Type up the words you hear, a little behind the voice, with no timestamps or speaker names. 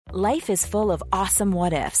Life is full of awesome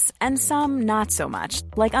what-ifs, and some not so much,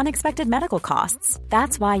 like unexpected medical costs.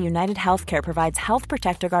 That's why United Healthcare provides Health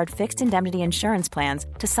Protector Guard fixed indemnity insurance plans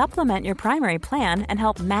to supplement your primary plan and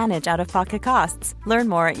help manage out-of-pocket costs. Learn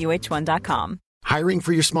more at uh1.com. Hiring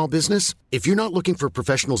for your small business? If you're not looking for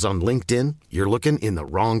professionals on LinkedIn, you're looking in the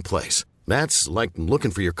wrong place. That's like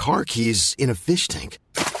looking for your car keys in a fish tank.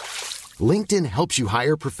 LinkedIn helps you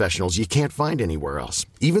hire professionals you can't find anywhere else,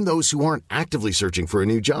 even those who aren't actively searching for a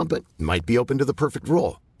new job but might be open to the perfect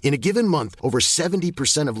role. In a given month, over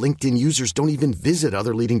 70% of LinkedIn users don't even visit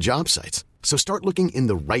other leading job sites. So start looking in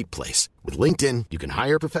the right place. With LinkedIn, you can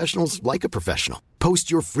hire professionals like a professional.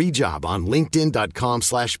 Post your free job on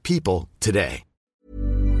linkedin.com/people today.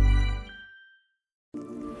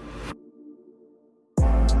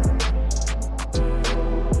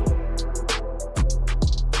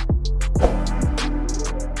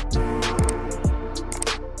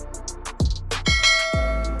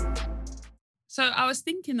 So I was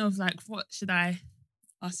thinking of like, what should I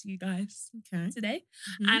ask you guys today?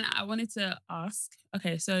 Mm-hmm. And I wanted to ask,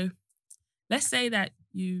 okay, so let's say that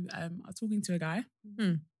you are talking to a guy.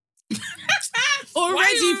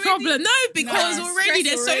 Already problem. No, because already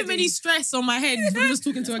there's so many stress on my head from just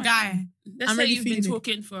talking to a guy. Let's say you've been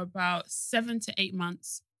talking for about 7 to 8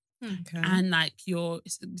 months. Okay. And like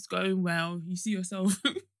it's going well. You see yourself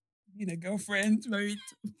being a girlfriend very,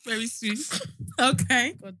 very soon.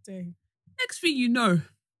 Okay. God damn. Next thing you know,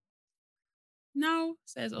 now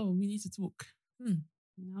says, oh, we need to talk.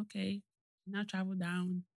 Okay. Now travel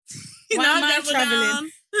down. Why am I traveling?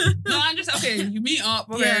 No, I'm just, okay, you meet up.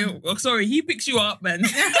 Okay. Yeah. Oh, sorry, he picks you up and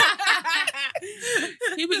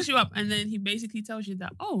he picks you up and then he basically tells you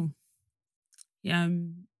that, oh, yeah,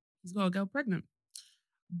 he's got a girl pregnant.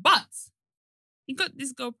 But he got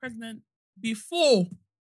this girl pregnant before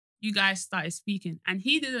you guys started speaking. And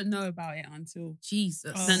he didn't know about it until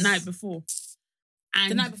the night before.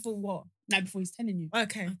 And the night before what? Night before he's telling you.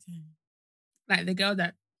 Okay. Like the girl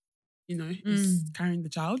that, you know, is carrying the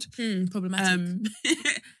child. Problematic.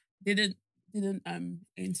 Didn't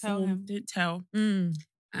inform, didn't tell.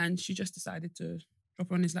 And she just decided to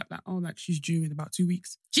drop on his lap like, oh, like she's due in about 2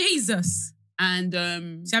 weeks. Jesus. And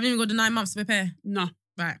she haven't even got the 9 months to prepare? No.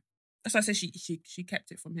 Right. That's why I said she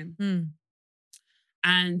kept it from him.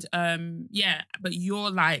 And yeah, but you're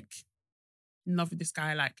like in love with this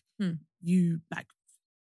guy, like you like,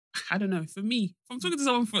 I don't know. For me, if I'm talking to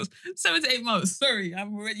someone for 7 to 8 months, sorry,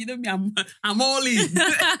 I'm already, you know me, I'm all in.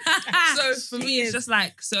 So for me, it's just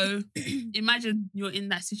like, so imagine you're in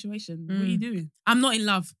that situation. What are you doing? I'm not in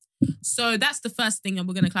love. So that's the first thing that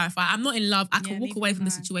we're going to clarify. I'm not in love. I can walk away from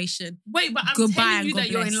the situation. Wait, but I'm telling you that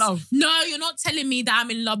you're in love. No, you're not telling me that I'm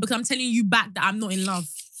in love because I'm telling you back that I'm not in love.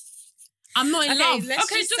 I'm not in love. Let's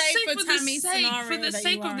just say for the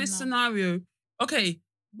sake of this scenario, okay,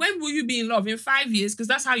 when will you be in love? In 5 years? Because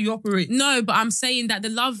that's how you operate. No, but I'm saying that the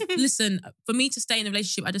love, listen, for me to stay in a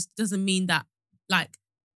relationship, I just doesn't mean that, like,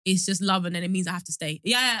 it's just love and then it means I have to stay.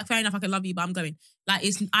 Yeah, fair enough, I can love you, but I'm going. Like,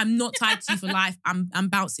 I'm not tied to you for life. I'm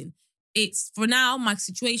bouncing. It's, for now, my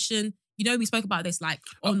situation, you know, we spoke about this, like,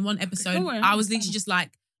 on one episode. I was literally just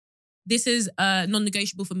like, this is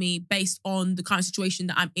non-negotiable for me based on the current situation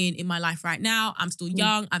that I'm in my life right now. I'm still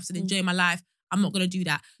young. I'm still enjoying my life. I'm not going to do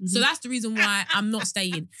that. So that's the reason why I'm not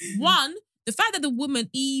staying. One, the fact that the woman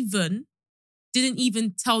didn't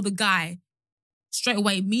even tell the guy straight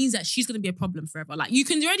away means that she's going to be a problem forever. Like, you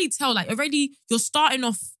can already tell, like, already you're starting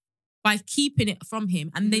off by keeping it from him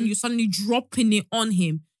and then you're suddenly dropping it on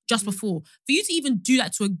him just before. For you to even do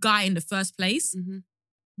that to a guy in the first place,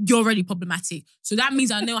 you're already problematic. So that means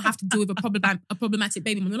I know I have to deal with a problematic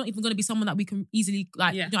baby mom. You're not even going to be someone that we can easily,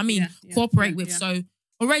 like, you know what I mean, cooperate with. So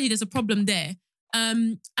already there's a problem there.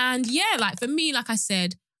 And yeah, like, for me, like I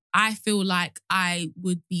said, I feel like I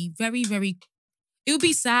would be very, very, it would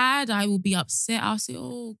be sad. I will be upset. I'll say,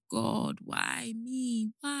 oh God, why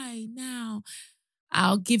me? Why now?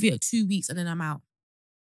 I'll give it 2 weeks and then I'm out.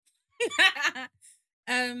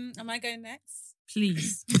 Am I going next?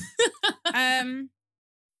 Please.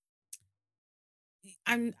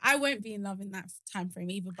 I won't be in love in that time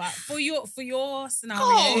frame either. But for your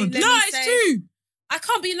scenario, it's true. I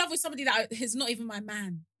can't be in love with somebody that is not even my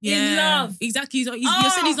man. Yeah, in love, exactly. You're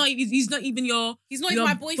saying he's not even your. He's not even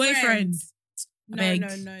my boyfriend.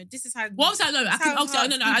 No. This is how. What was that? No,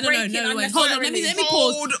 I don't know. Wait, hold on. Let me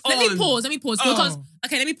pause. Let me pause. Because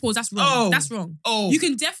let me pause. That's wrong. That's wrong. You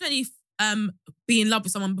can definitely be in love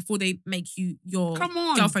with someone before they make you your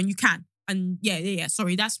girlfriend. You can. and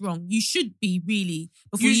sorry, that's wrong. You should be really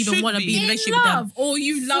before you even should want to be in a In relationship with them. love, or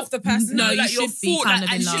you love the person. No, you like, should you're be full, kind like,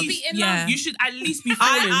 of in you love. should be in yeah. love. You should at least be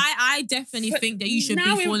falling. I definitely think that you should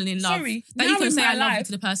now be in- falling in love. sorry, that now you can in say my I love you life-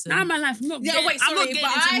 to the person. Now in my life, I'm not Yeah, getting, wait, I'm not sorry, getting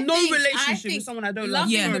but into I no think- relationship I with someone I don't love.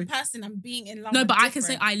 Loving Yeah. the person and being in love. No, are but I can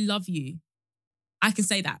say different. I love you. I can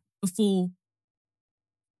say that before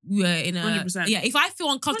we're in a 100%. Yeah, if I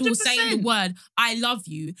feel uncomfortable saying the 100%. word I love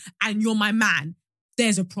you and you're my man,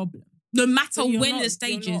 there's a problem. No matter But you're when not- the you're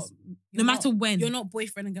stages, not- no you're matter not- when. You're not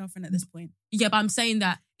boyfriend and girlfriend at this point. Yeah, but I'm saying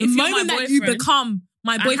that the If you're moment my that you boyfriend, become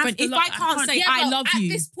my have boyfriend, to if love- I can't say Yeah, I but love at you,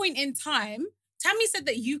 this point in time, Tammy said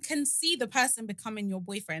that you can see the person becoming your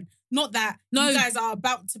boyfriend, not that No. you guys are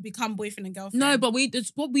about to become boyfriend and girlfriend. no, but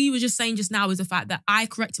what we were just saying just now is the fact that I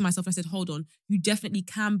corrected myself. I said, hold on, you definitely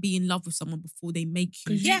can be in love with someone before they make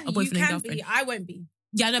you yeah, a boyfriend you and can girlfriend. be. I won't be.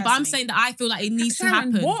 Yeah, no, but I'm personally. saying that I feel like it needs to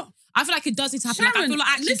Sharon, happen. what? I feel like it does need to happen. Like, I Sharon, feel like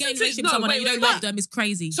actually listen getting a to- relationship no, with someone wait, that you don't wait, love wait. them is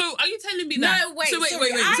crazy. So are you telling me No, that? wait, So wait,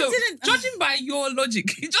 sorry, wait. I So didn't- judging by your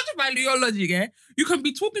logic, yeah, you can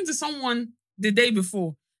be talking to someone the day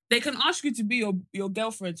before. They can ask you to be your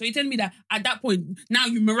girlfriend. So you're telling me that at that point, now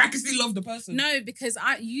you miraculously love the person. No, because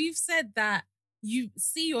you've said that you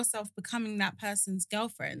see yourself becoming that person's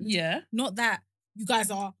girlfriend. Yeah. Not that you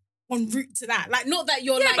guys are en route to that. Like, not that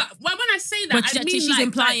you're Yeah, like... but when I say that, But I mean she's like,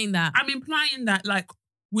 implying that. I'm implying that like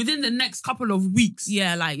within the next couple of weeks.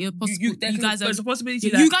 Yeah, like you're possible. there You can- guys are. there's a possibility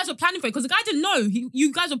You that guys were planning for it because the guy didn't know.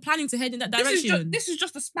 You guys were planning to head in that direction. this is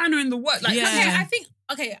just a spanner in the work. Like, Yeah.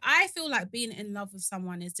 I feel like being in love with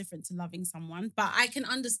someone is different to loving someone, but I can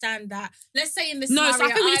understand that. Let's say in this No, scenario, so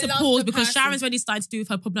I think we need to love pause the because person. Sharon's already started to do with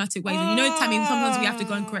her problematic ways. And you know, Tammy, sometimes we have to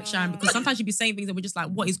go and correct Sharon because sometimes she'd be saying things and we're just like,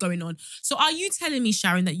 what is going on? So are you telling me,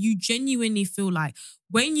 Sharon, that you genuinely feel like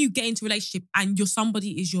when you get into a relationship and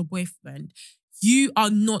somebody is your boyfriend, you are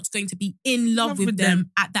not going to be in love with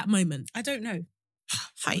them at that moment? I don't know.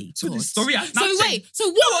 Hey, So God. the story has So not wait, changed. so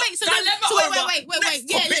what makes... So dilemma wait. Next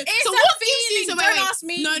Yeah, topic. It's so a what gives feeling. you... So Don't ask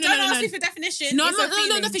me. No, Don't ask me for definition. No, It's no, a feeling.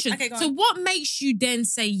 no, definition. Okay, go on. So what makes you then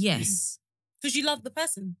say yes? Because you love the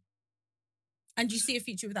person. And you see a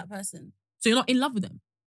future with that person. So you're not in love with them?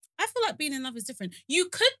 I feel like being in love is different. You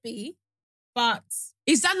could be, but...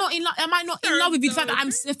 Is that not in love? Am I not in love with you? The fact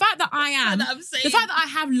that I am, That I'm saying. the fact that I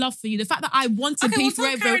have love for you, the fact that I want to Okay, be we'll tell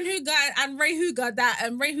forever. Karen Hooger and Ray Hooger that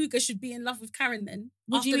Ray Hooger should be in love with Karen then.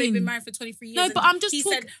 What do you after they've been mean? married for 23 years. No, and but I'm just he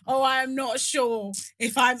talk- said, "Oh, I'm not sure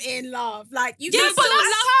if I'm in love." Like you Yeah, can but still that's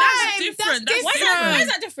love time. different. That's That's Why is different. that, why is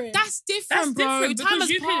that different? That's That's different, bro. different Time has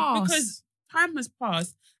because passed. because time has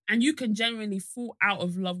passed and you can generally fall out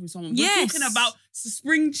of love with someone. Yes. We're talking about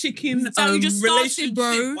spring chicken So you just started, relationship.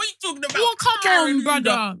 bro. What are you talking about? Well, come Karen on, brother.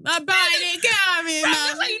 Hooger. About it, Karen. Bro,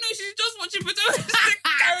 that's how you know she's just watching for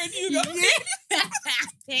Karen Hooger.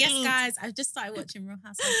 Yes, guys, I just started watching Real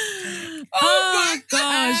Housewives. Oh my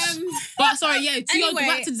gosh. But sorry, yeah. Anyway.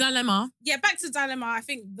 Back to the dilemma. Yeah, back to dilemma. I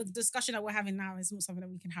think the discussion that we're having now is not something that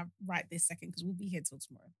we can have right this second because we'll be here till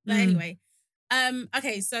tomorrow. But anyway,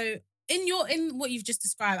 okay. So in what you've just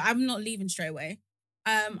described, I'm not leaving straight away.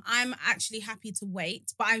 I'm actually happy to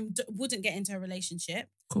wait, but I wouldn't get into a relationship.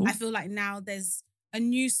 Cool. I feel like now there's a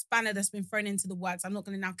new spanner that's been thrown into the works. I'm not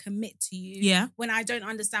going to now commit to you Yeah. when I don't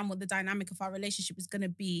understand what the dynamic of our relationship is going to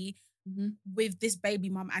be with this baby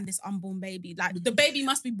mum and this unborn baby. Like the baby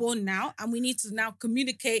must be born now and we need to now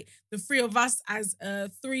communicate the three of us as a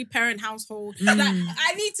 3-parent household. Like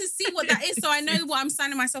I need to see what that is so I know what I'm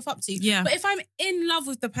signing myself up to. Yeah. But if I'm in love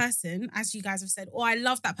with the person, as you guys have said, or I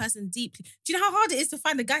love that person deeply, do you know how hard it is to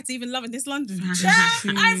find a guy to even love in this London? I'm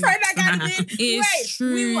throwing that guy in the bin. It's Wait,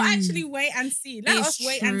 we will true. actually wait and see. Let us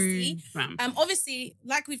wait and see. Fam. Obviously,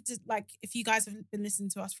 like if you guys have been listening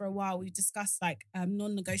to us for a while, we've discussed like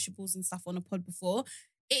non-negotiables and stuff on a pod before.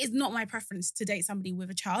 It is not my preference to date somebody with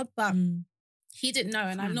a child, but he didn't know,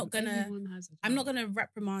 and I'm not gonna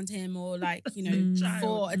reprimand him or like, you know,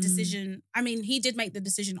 for a decision. I mean, he did make the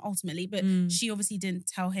decision ultimately, but she obviously didn't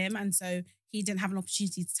tell him, and so he didn't have an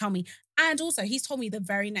opportunity to tell me. And also, he's told me the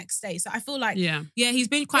very next day. So I feel like he's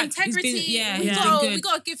been quite integrity. He's been, we he's got been good. we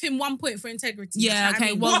got to give him 1 point for integrity. Yeah, okay.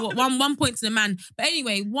 I mean, Well, one point to the man. But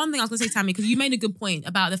anyway, one thing I was going to say, Tammy, because you made a good point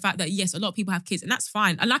about the fact that, yes, a lot of people have kids, and that's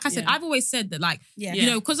fine. And like I said, I've always said that, like, you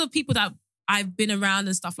know, because of people that I've been around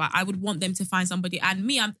and stuff, like, I would want them to find somebody. And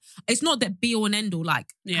me, it's not that be all and end all, like,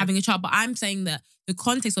 having a child, but I'm saying that the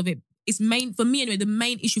context of it is main, for me anyway, the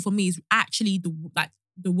main issue for me is actually the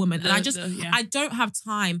woman. And I don't have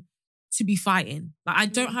time to be fighting. Like, I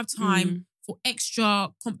don't have time for extra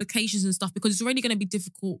complications and stuff because it's already going to be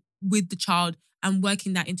difficult with the child and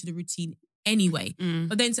working that into the routine anyway.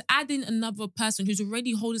 But then to add in another person who's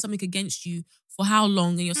already holding something against you for how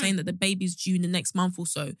long, and you're saying that the baby's due in the next month or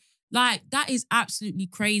so, Like, that is absolutely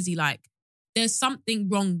crazy. Like, there's something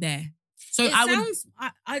wrong there. So I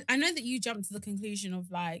know that you jumped to the conclusion of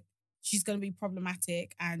like, she's going to be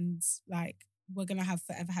problematic and like, we're going to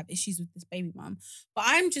forever have issues with this baby mum. But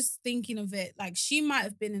I'm just thinking of it, like, she might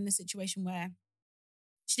have been in a situation where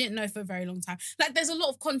she didn't know for a very long time. Like, there's a lot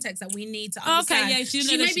of context that we need to understand. Okay, yeah,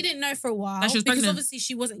 she maybe didn't know for a while. That she was because pregnant. obviously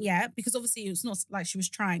she wasn't yet. Because obviously it was not like she was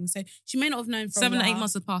trying. So she may not have known for 7 a while. or 8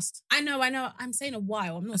 months have passed. I know. I'm saying a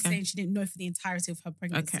while. I'm not saying she didn't know for the entirety of her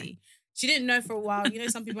pregnancy. Okay. She didn't know for a while. You know,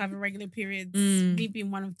 some people have irregular periods. Me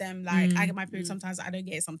being one of them. Like, I get my period sometimes. I don't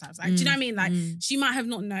get it sometimes. Like, do you know what I mean? Like, she might have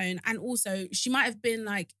not known. And also, she might have been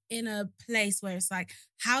like in a place where it's like,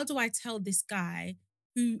 how do I tell this guy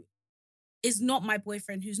who is not my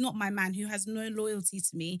boyfriend, who's not my man, who has no loyalty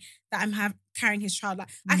to me, that I'm carrying his child? Like,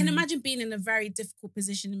 I can imagine being in a very difficult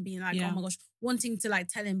position and being like, oh my gosh, wanting to like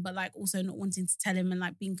tell him, but like also not wanting to tell him and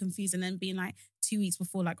like being confused, and then being like 2 weeks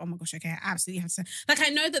before, like, oh my gosh, okay, I absolutely have to. Like, I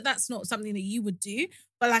know that that's not something that you would do,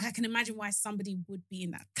 but like, I can imagine why somebody would be in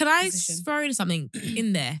that position. I throw in something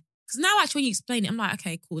in there? Because now actually when you explain it, I'm like,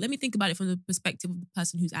 okay, cool. Let me think about it from the perspective of the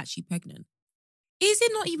person who's actually pregnant. Is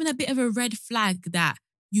it not even a bit of a red flag that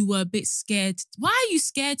you were a bit scared? Why are you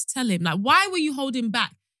scared to tell him? Like, why were you holding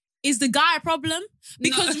back? Is the guy a problem?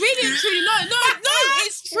 Because really and truly, no,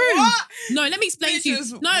 it's true. What? No, let me explain to you.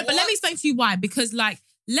 No, but let me explain to you why. Because like,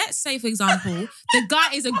 let's say, for example, the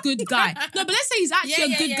guy is a good guy. No, but let's say he's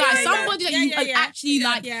actually a good guy. Somebody that you actually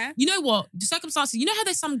like. You know what? The circumstances, you know how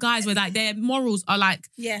there's some guys where like their morals are like,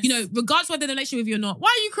 you know, regardless whether they're in a relationship with you or not.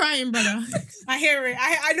 Why are you crying, brother? I hear it.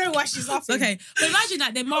 I know why she's laughing. Okay. But imagine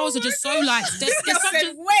like their morals are just so like, there's such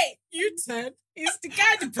a... Wait, you turn. Is the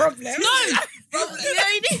guy the problem? No. Put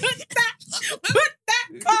that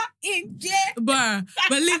car in gear. But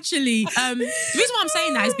literally, the reason why I'm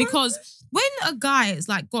saying that is because when a guy is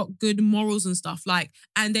like got good morals and stuff, like,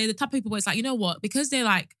 and they're the type of people where it's like, you know what, because they're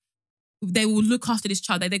like, they will look after this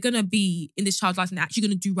child, they're going to be in this child's life and they're actually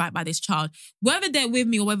going to do right by this child. Whether they're with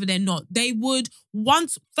me or whether they're not, they would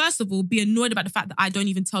first of all, be annoyed about the fact that I don't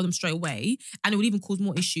even tell them straight away, and it would even cause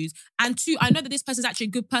more issues. And two, I know that this person's actually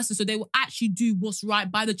a good person, so they will actually do what's right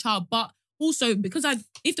by the child. But also, because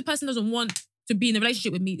if the person doesn't want to be in a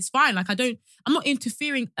relationship with me, it's fine. Like, I'm not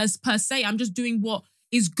interfering as per se. I'm just doing what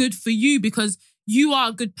is good for you because you are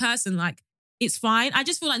a good person. Like, it's fine. I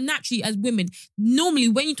just feel like naturally as women, normally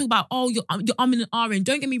when you talk about, oh, you're umming and ahhing,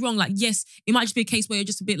 don't get me wrong, like, yes, it might just be a case where you're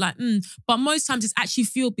just a bit like, but most times it's actually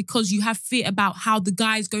feel because you have fear about how the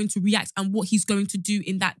guy is going to react and what he's going to do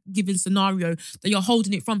in that given scenario that you're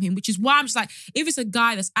holding it from him, which is why I'm just like, if it's a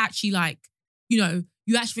guy that's actually like, you know,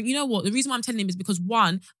 you actually think, you know what, the reason why I'm telling him is because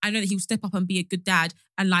one, I know that he'll step up and be a good dad,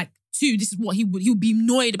 and like, two, this is what he would be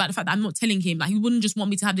annoyed about the fact that I'm not telling him. Like, he wouldn't just want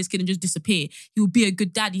me to have this kid and just disappear. He would be a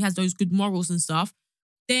good dad. He has those good morals and stuff.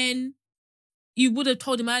 Then you would have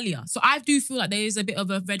told him earlier. So I do feel like there is a bit of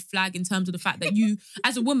a red flag in terms of the fact that you,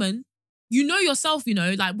 as a woman, you know yourself, you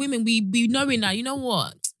know, like women, we knowing that, you know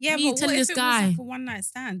what? Yeah, me but telling what if this it guy was like a one night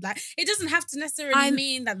stand? Like, it doesn't have to necessarily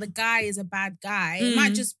mean that the guy is a bad guy. It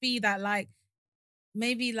might just be that like,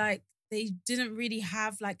 maybe like they didn't really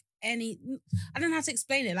have like any, I don't know how to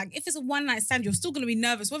explain it. Like, if it's a one night stand, you're still going to be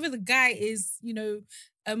nervous, whether the guy is, you know,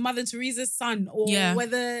 a Mother Teresa's son or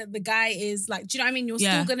whether the guy is like, do you know what I mean? You're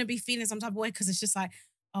still going to be feeling some type of way because it's just like,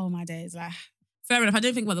 oh my days, like. Fair enough. I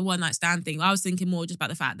don't think about the one night stand thing. I was thinking more just about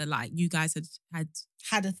the fact that like you guys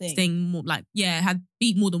had a thing more like, had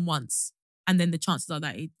beat more than once. And then the chances are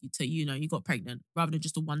that you got pregnant rather than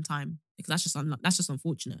just a one time, because that's just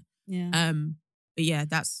unfortunate. Yeah. But yeah,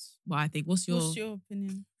 that's what I think. What's your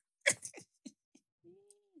opinion?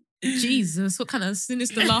 Jesus, what kind of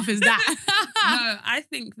sinister laugh is that? No, I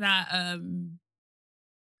think that I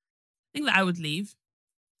would leave.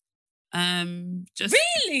 Just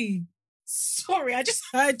really? Sorry, I just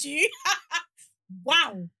heard you.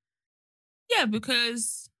 Wow. Yeah,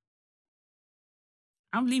 because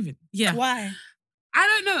I'm leaving. Yeah. Why? I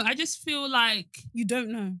don't know. I just feel like you don't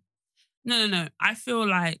know. No. I feel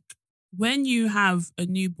like when you have a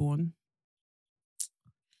newborn,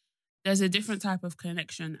 there's a different type of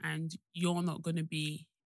connection and you're not going to be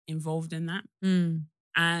involved in that.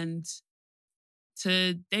 And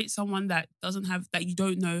to date someone that doesn't have, that you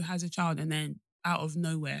don't know has a child, and then out of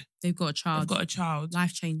nowhere, they've got a child.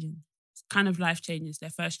 Life-changing. It's kind of life-changing. It's their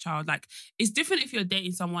first child. Like, it's different if you're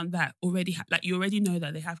dating someone that already, you already know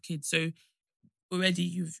that they have kids. So already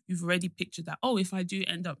you've already pictured that, oh, if I do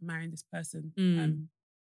end up marrying this person,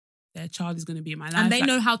 their child is going to be in my life. And they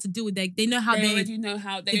know how to deal with they already know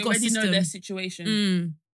their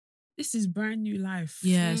situation. This is brand new life.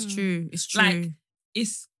 Yeah, it's true. It's true. Like,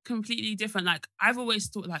 it's completely different. Like, I've always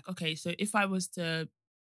thought like, okay, so if I was to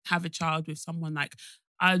have a child with someone, like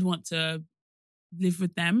I'd want to live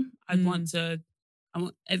with them. I want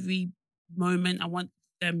every moment. I want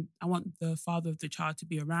the father of the child to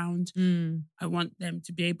be around. I want them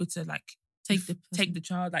to be able to like take the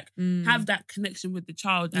child, like have that connection with the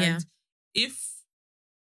child. Yeah. And if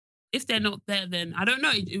they're not there, then I don't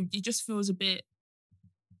know. It just feels a bit.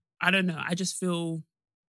 I don't know. I just feel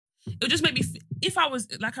it would just make me. If I was,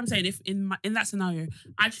 like I'm saying, if in that scenario,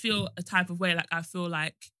 I'd feel a type of way. Like I feel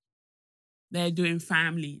like they're doing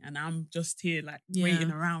family, and I'm just here like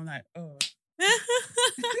waiting around, like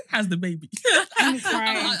how's the baby? I'm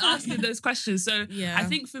asking those questions. So I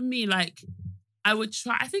think for me, like I would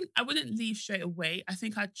try. I think I wouldn't leave straight away. I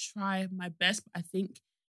think I'd try my best, but I think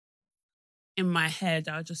in my head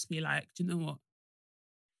I'll just be like, do you know what?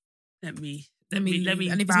 Let me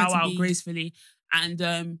bow out gracefully,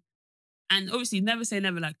 and obviously never say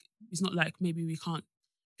never. Like it's not like maybe we can't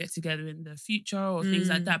get together in the future or things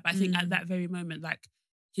like that. But I think at that very moment, like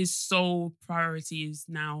his sole priority is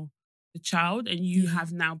now the child, and you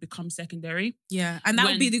have now become secondary. Yeah, and that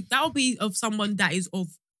would be of someone that is of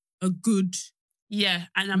a good. Yeah,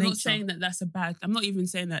 and I'm not saying that that's a bad. I'm not even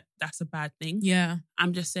saying that that's a bad thing. Yeah,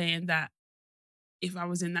 I'm just saying that if I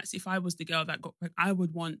was the girl that got pregnant, I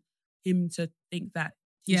would want him to think that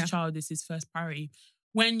his child is his first priority.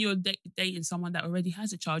 When you're dating someone that already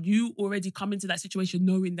has a child, you already come into that situation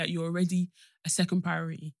knowing that you're already a second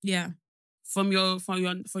priority. Yeah. For your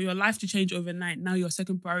life to change overnight, now you're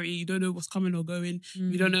second priority. You don't know what's coming or going.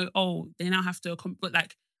 You don't know. They now have to come. But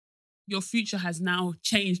like, your future has now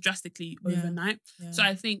changed drastically overnight. Yeah. So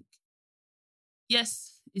I think,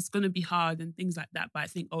 yes, it's going to be hard and things like that. But I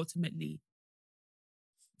think ultimately,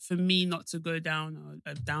 for me not to go down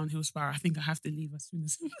a downhill spiral, I think I have to leave as soon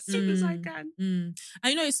as I can. And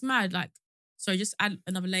you know, it's mad. Like, sorry, just add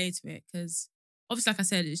another layer to it, because obviously, like I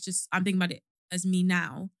said, it's just I'm thinking about it as me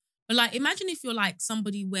now. But like, imagine if you're like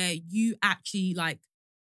somebody where you actually like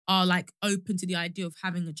are like open to the idea of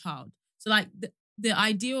having a child. So like the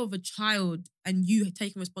idea of a child and you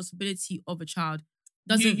taking responsibility of a child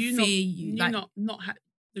doesn't the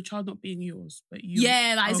child not being yours, but you.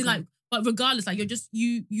 Yeah, like it's like. But regardless, like you're just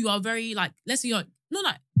you are very like, let's say you're not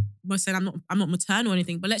like, I'm saying I'm not maternal or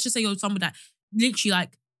anything, but let's just say you're someone that literally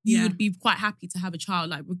like you would be quite happy to have a child,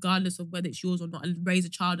 like regardless of whether it's yours or not, and raise a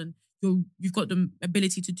child, and you've got the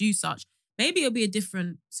ability to do such. Maybe it'll be a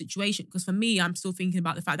different situation, because for me, I'm still thinking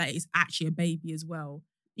about the fact that it's actually a baby as well,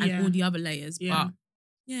 and all the other layers. Yeah. But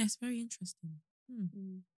yeah, it's very interesting.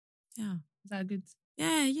 Yeah, is that good?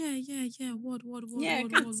 Yeah. Word.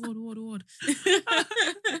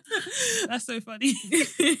 That's so funny.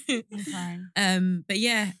 But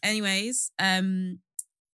yeah, anyways, hi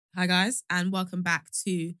guys, and welcome back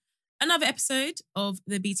to another episode of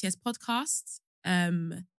the BTS podcast.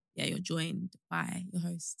 You're joined by your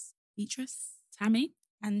hosts, Beatrice, Tammy,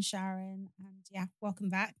 and Sharon, and welcome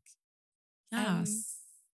back. Yes.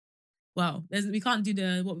 Well, we can't do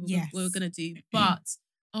what we're gonna do, but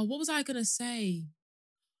what was I gonna say?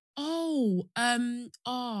 No. I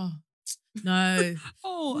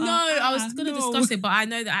was gonna discuss it, but I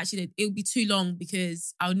know that actually it would be too long,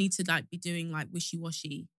 because I'll need to like be doing like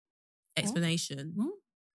wishy-washy explanation. What?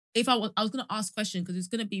 If I was gonna ask a question, because it's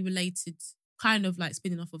gonna be related, kind of like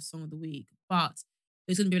spinning off of Song of the Week, but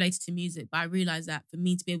it's gonna be related to music. But I realised that for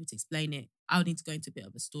me to be able to explain it, I'll need to go into a bit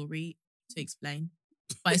of a story to explain.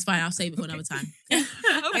 But it's fine, I'll save it for another time.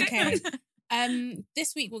 Okay.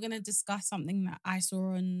 This week we're going to discuss something that I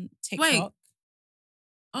saw on TikTok. Wait.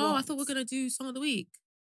 Oh, I thought we were going to do Song of the Week.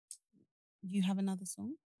 You have another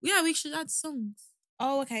song? Yeah, we should add songs.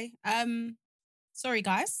 Oh, okay. Sorry,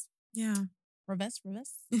 guys. Yeah. Reverse.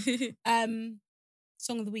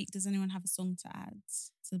 Song of the Week. Does anyone have a song to add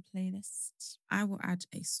to the playlist? I will add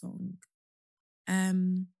a song.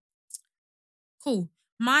 Cool.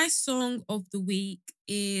 My song of the week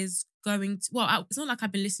is going to, it's not like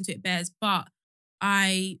I've been listening to it bears, but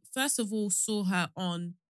I first of all saw her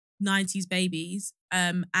on 90s Babies,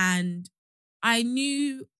 and I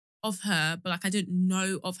knew of her, but like I didn't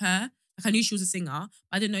know of her. Like I knew she was a singer,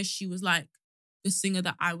 but I didn't know she was like the singer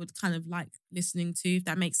that I would kind of like listening to, if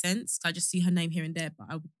that makes sense. I just see her name here and there,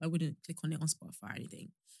 but I wouldn't click on it on Spotify or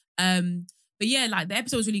anything. But yeah, like the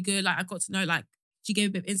episode was really good. Like I got to know, like she gave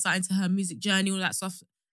a bit of insight into her music journey, all that stuff.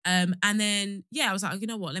 And then, I was like, you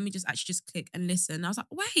know what? Let me just actually just click and listen. I was like,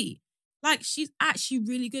 wait, like she's actually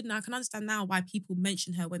really good. And I can understand now why people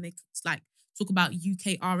mention her when they like talk about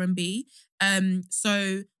UK R&B.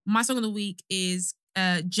 So my song of the week is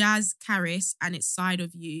Jazz Caris, and it's Side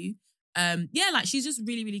of You. Like she's just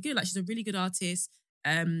really, really good. Like she's a really good artist.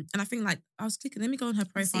 And I think like I was clicking. Let me go on her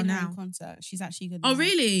I've profile seen her now. in concert. She's actually good. Oh now.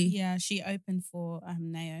 really? Yeah, she opened for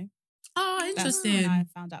Neo. Oh, That's interesting. when I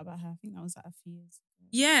found out about her. I think that was like a few years ago.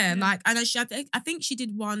 Yeah, like I know I think she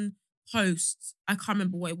did one post. I can't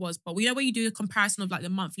remember what it was, but we know where you do a comparison of like the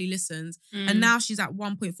monthly listens, and now she's at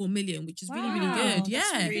 1.4 million, which is really, really good. That's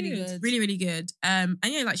Yeah, really good. really, really good. And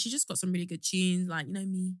yeah, like she just got some really good tunes. Like you know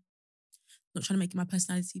me, not trying to make it my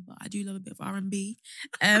personality, but I do love a bit of R&B.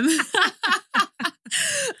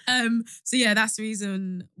 So yeah, that's the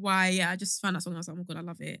reason why. Yeah, I just found that song. I was like, oh my god, I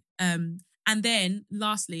love it. And then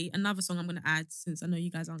lastly, another song I'm going to add, since I know you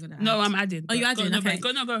guys aren't going to add. No, I'm adding. Oh, you adding? Okay. Go.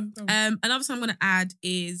 Another song I'm going to add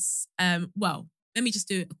is, well, let me just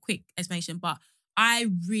do a quick explanation, but I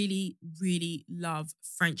really, really love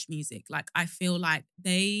French music. Like, I feel like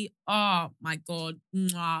they are, my God,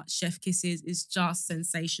 mwah, Chef Kisses is just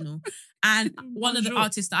sensational. And one of the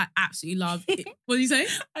artists that I absolutely love, what did you say?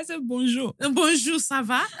 I said bonjour. Bonjour, ça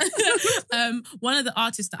va? One of the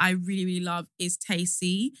artists that I really, really love is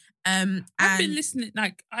Tay-C. I've been listening,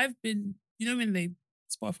 like, you know when they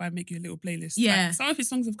Spotify make you a little playlist? Yeah. Like, some of his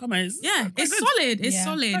songs have come out. It's solid. It's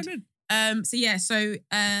solid. So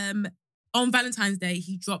on Valentine's Day,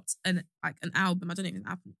 he dropped an album. I don't know if it's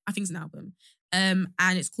an album. I think it's an album. And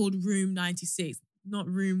it's called Room 96. Not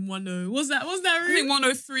Room 10. What's that room? I think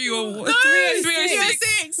 103 or No,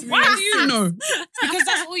 306. Why do you know? Because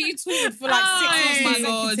that's all you toured for like 6 months.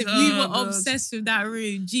 God. We were God. obsessed with that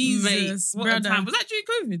room. Jesus, Mate, what a brother. time. Was that during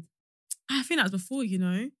COVID? I think that was before, you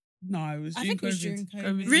know. No, it was I during think it was COVID. during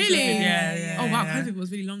COVID. Really? Yeah. Oh wow, COVID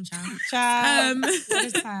was really long, child. What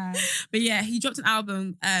a time. But yeah, he dropped an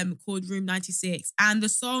album called Room 96, and the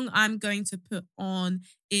song I'm going to put on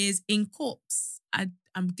is In Corpse.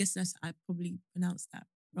 I'm guessing I probably pronounced that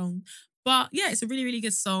wrong, but yeah, it's a really, really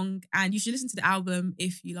good song, and you should listen to the album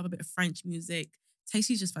if you love a bit of French music.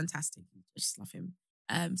 Tay-C's just fantastic. I just love him.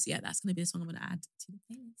 So yeah, that's gonna be the song I'm gonna add to the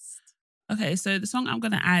playlist. Okay, so the song I'm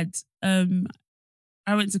gonna add,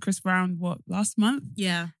 I went to Chris Brown last month,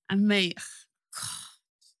 Yeah. and mate,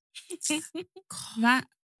 that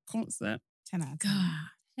concert, 10 out of 10. God.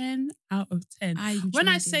 10 out of 10. When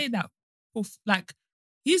I say that, like,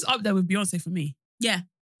 he's up there with Beyonce for me. Yeah.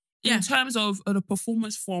 In terms of the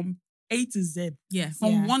performance from A to Z. Yeah.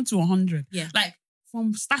 From 1 to 100. Yeah. Like,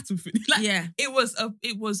 from start to finish. Like, Yeah. It was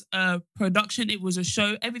a production. It was a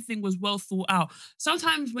show. Everything was well thought out.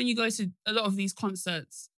 Sometimes when you go to a lot of these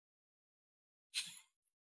concerts,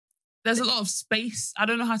 there's a lot of space. I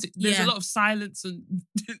don't know how to... There's a lot of silence and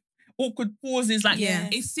awkward pauses. Like,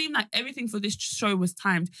 it seemed like everything for this show was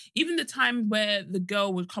timed. Even the time where the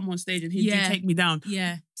girl would come on stage and he'd do Take Me Down.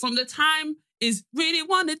 Yeah. From the time is really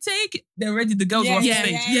want to take it. They're ready. The girls are off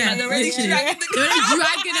stage. Like, they're ready to drag the They're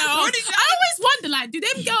dragging it off. I always wonder, like, do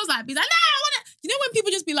them girls like be like, nah, I want to... You know when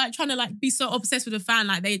people just be like trying to like be so obsessed with a fan,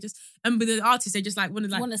 like they just... And with the artists, they just like want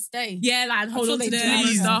to like... Want to stay. Yeah, like hold on to them and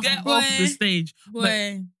Please stuff. get off the stage.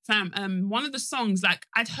 Boy. But, fam, one of the songs, like,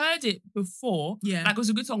 I'd heard it before. Yeah. Like, it was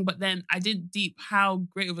a good song, but then I didn't deep how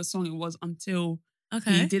great of a song it was until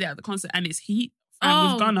he did it at the concert, and it's Heat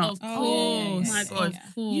with Gunna. Of course. My God.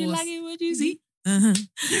 Of course. You like it what you see? Uh-huh.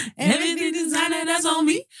 Everything designer that's on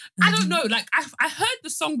me. I don't know. Like, I heard the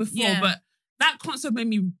song before, but that concert made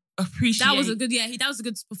me appreciate. That was a good, that was a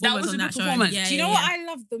good performance on that show. Yeah, do you know what I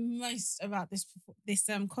love the most about this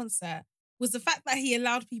concert? Was the fact that he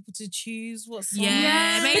allowed people to choose what song.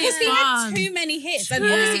 Yeah, made because it he fun. had too many hits. And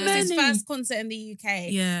obviously it was his first concert in the UK.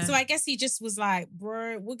 Yeah. So I guess he just was like,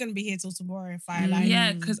 bro, we're going to be here till tomorrow if I like.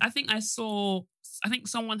 Yeah, because I think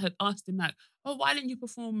someone had asked him like, oh, why didn't you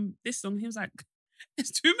perform this song? He was like, there's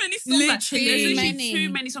too many songs. Literally. There's too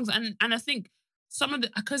many songs. And I think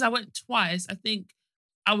because I went twice, I think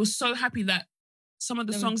I was so happy that some of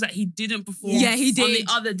the songs that he didn't perform he did. on the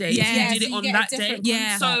other day, Yeah, he did so it you on get a that day. different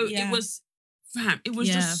Yeah. So Yeah. it was,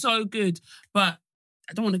 just so good. But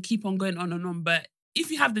I don't want to keep on going on and on. But if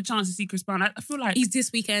you have the chance to see Chris Brown, I feel like He's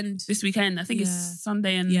this weekend. I think it's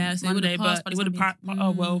Sunday and so it Monday, would've passed but by it the would time have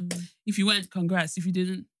oh well. If you went, congrats. If you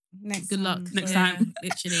didn't, Next Good luck. next time.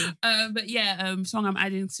 Literally. But yeah, song I'm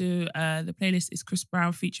adding to the playlist is Chris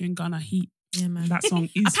Brown featuring Gunna, Heat. Yeah, man. That song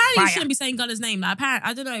is Apparently, fire. you shouldn't be saying Gunna's name. Like, apparently,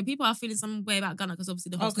 I don't know. People are feeling some way about Gunna because obviously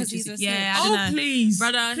the whole because he's a yeah, snitch. I don't know. Please,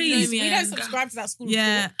 Brother, please. We don't subscribe to that school of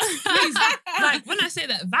Yeah. thought. Please, like when I say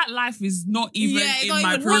that life is not even Yeah, it's in not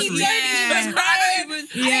my even periphery. real. I don't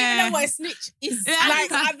even know what a snitch is. Yeah.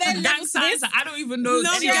 Like, are there Gang levels to signs, this? I don't even know.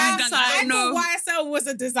 No, any gang gang, signs. I I don't know. thought YSL was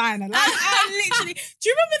a designer. Like, I literally... Do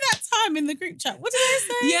you remember that time in the group chat? What did I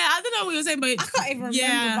say? Yeah, I don't know what you're saying, but I can't even remember.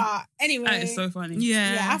 Yeah. But anyway... That is so funny.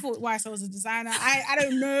 Yeah, I thought YSL was a designer. I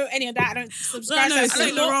don't know any of that. I don't subscribe no, to no, that.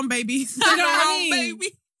 Saint Laurent, baby. You know what I Laurent, mean?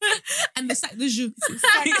 baby. And the sac de jeu.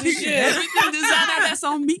 Sac de jeu. Everything designer that's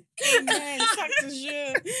on me. Amen. Sac de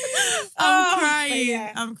jeu. I'm Oh, crying. but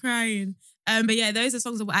yeah. I'm crying. But yeah, those are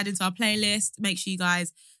songs that we'll add into our playlist. Make sure you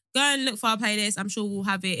guys go and look for our playlist. I'm sure we'll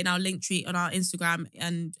have it in our link tree on our Instagram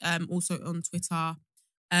and also on Twitter.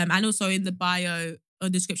 And also in the bio or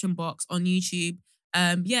description box on YouTube.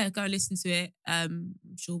 Yeah, go and listen to it. I'm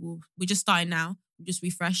sure we're just starting now. We're just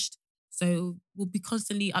refreshed. So we'll be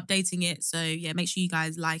constantly updating it. So yeah, make sure you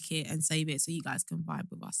guys like it and save it so you guys can vibe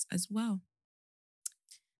with us as well.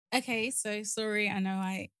 Okay, so sorry, I know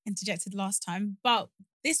I interjected last time, but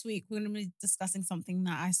this week we're going to be discussing something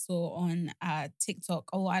that I saw on TikTok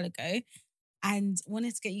a while ago and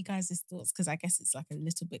wanted to get you guys' thoughts because I guess it's like a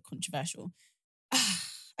little bit controversial.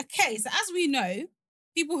 Okay, so as we know,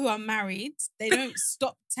 people who are married, they don't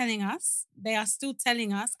stop telling us. They are still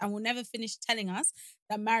telling us and will never finish telling us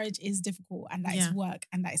that marriage is difficult and that it's work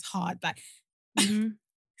and that it's hard. Like, there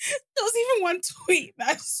was even one tweet that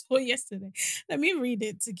I saw yesterday. Let me read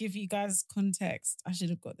it to give you guys context. I should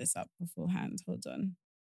have got this up beforehand. Hold on.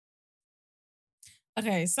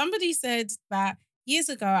 Okay, somebody said that years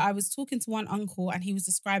ago, I was talking to one uncle and he was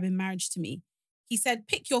describing marriage to me. He said,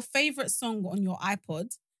 pick your favorite song on your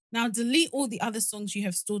iPod. Now delete all the other songs you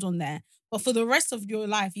have stored on there. But for the rest of your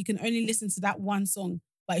life, you can only listen to that one song,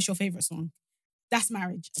 but it's your favorite song. That's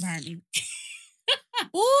marriage, apparently.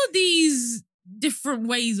 All these different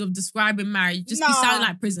ways of describing marriage just be sounding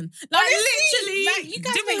like prison. Like honestly, literally. like, you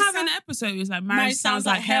guys Did we have an episode? It was like marriage sounds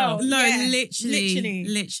like hell. No, Yeah, literally.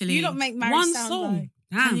 You don't make marriage One sound song.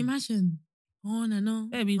 like... Can you imagine? On and on.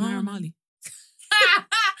 Baby, on Naira and Marley. I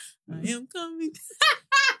am coming.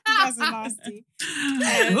 That's nasty.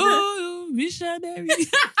 Oh, missionary.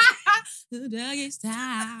 The doggy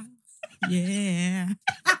style. Yeah.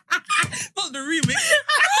 Not the remix.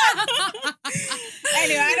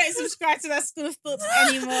 Anyway, I don't subscribe to that school of thoughts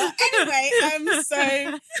anymore. Anyway,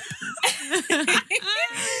 so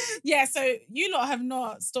yeah, so you lot have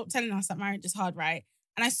not stopped telling us that marriage is hard, right?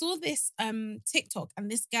 And I saw this TikTok, and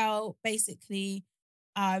this girl basically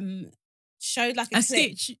showed like a clip.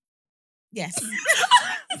 Stitch. Yes.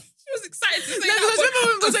 She was excited to say No,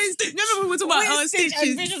 that. because remember we were talking about Stitch,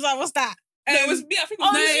 and Vision was like, what's that? No, it was me. I think it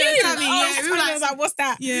Oh, was no, me. it was Tammy, Tammy. yeah, Oh, we were Tammy was like, what's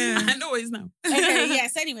that? Yeah. I know it is now. Okay,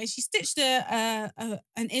 yes. Anyway, she stitched an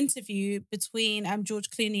interview between George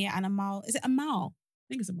Clooney and Amal. Is it Amal? I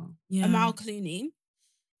think it's a mom. Yeah. Amal Clooney.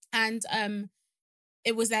 And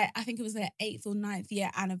it was their 8th or 9th year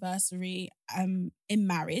anniversary in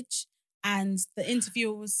marriage. And the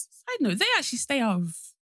interviewer was... Side note, they actually stay out of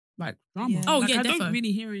like drama. Yeah. Oh, Like, yeah, I don't defo.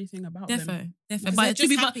 really hear anything about them. Defo. Because But they're to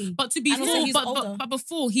be just happy. but to be And also fair, he's older. but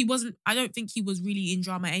before he wasn't. I don't think he was really in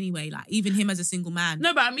drama anyway. Like even him as a single man.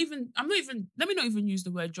 No, but I'm not even. Let me not even use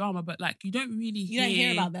the word drama, but like you don't really You don't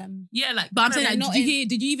hear about them. Yeah, like. But I'm saying, they're like, not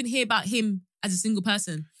did you even hear about him as a single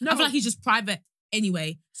person? No, I feel like he's just private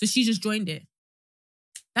anyway. So she just joined it.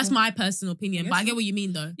 That's my personal opinion. But I get what you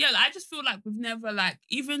mean though. Yeah, like, I just feel like we've never like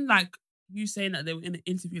even like you saying that they were in an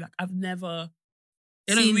interview. Like I've never.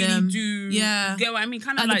 They don't Seen really them. do. Yeah. You get what I mean?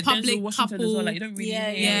 Kind of Like the like public Denzel Washington as well. couple. Like you don't really. Yeah,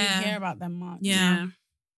 hear. yeah, you hear about them much. Yeah.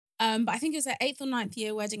 But I think it was their 8th or 9th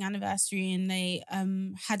year wedding anniversary, and they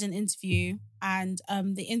had an interview, and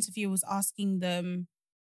the interviewer was asking them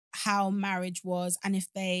how marriage was, and if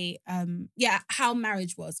they how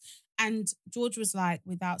marriage was. And George was like,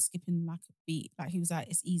 without skipping like a beat, like he was like,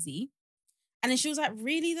 it's easy. And then she was like,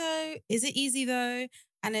 really though? Is it easy though?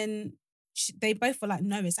 And then they both were like,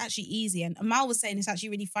 no, it's actually easy. And Amal was saying it's actually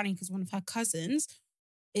really funny because one of her cousins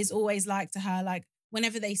is always like to her, like,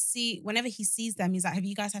 whenever he sees them, he's like, have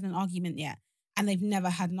you guys had an argument yet? And they've never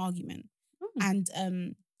had an argument. And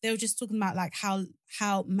they were just talking about like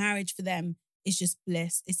how marriage for them is just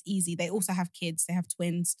bliss. It's easy. They also have kids. They have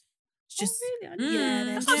twins. It's just, really? yeah.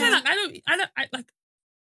 That's what I'm saying. Like,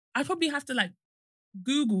 I probably have to like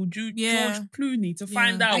Google George Clooney to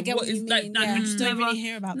find out I get what what is you like. mean. That Yeah. you You just just don't never. really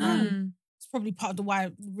hear about No. that. It's probably part of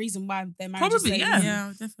the reason why their marriage is so Probably, yeah. easy.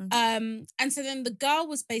 Yeah, definitely. And so then the girl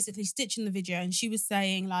was basically stitching the video, and she was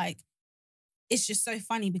saying like, it's just so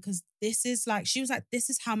funny because this is like, she was like, this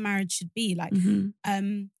is how marriage should be. Like,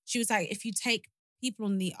 she was like, if you take people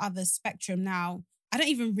on the other spectrum now, I don't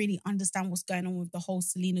even really understand what's going on with the whole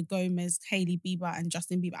Selena Gomez, Hailey Bieber, and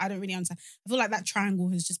Justin Bieber. I don't really understand. I feel like that triangle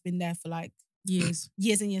has just been there for like Years.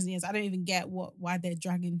 years and years and years. I don't even get why they're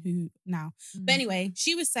dragging who now. But anyway,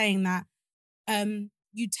 she was saying that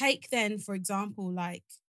you take then, for example, like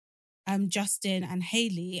Justin and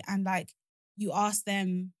Hailey, and like you ask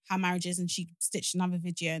them how marriage is, and she stitched another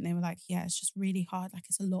video, and they were like, yeah, it's just really hard. Like,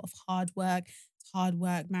 it's a lot of hard work. It's hard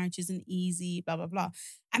work. Marriage isn't easy, blah, blah, blah.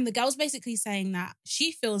 And the girl's basically saying that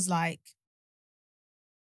she feels like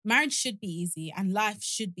marriage should be easy and life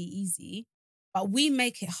should be easy, but we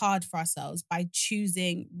make it hard for ourselves by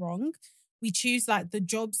choosing wrong. We choose like the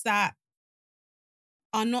jobs that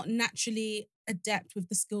are not naturally adept with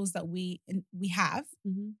the skills that we have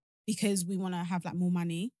because we want to have like more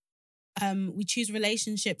money. We choose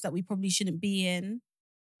relationships that we probably shouldn't be in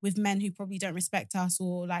with men who probably don't respect us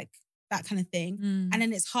or like that kind of thing. And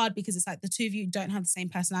then it's hard because it's like the two of you don't have the same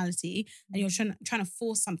personality and you're trying to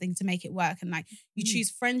force something to make it work. And like you choose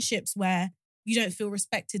friendships where you don't feel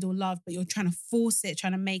respected or loved, but you're trying to force it,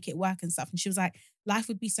 trying to make it work and stuff. And she was like, life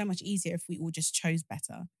would be so much easier if we all just chose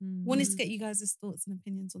better. Wanted to get you guys' thoughts and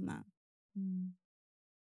opinions on that.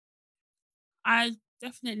 I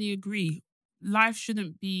definitely agree. Life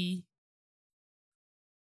shouldn't be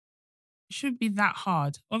that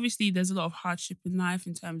hard. Obviously, there's a lot of hardship in life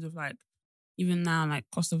in terms of like, even now, like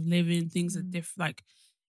cost of living, things are different. Like,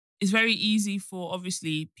 it's very easy for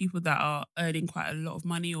obviously people that are earning quite a lot of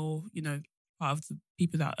money or, you know, part of the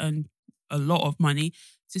people that earn a lot of money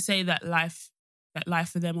to say that life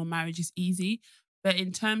for them or marriage is easy. But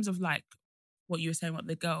in terms of like what you were saying, what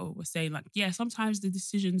the girl was saying, like, yeah, sometimes the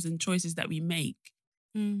decisions and choices that we make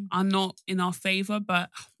are not in our favor. But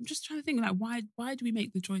I'm just trying to think, like, why do we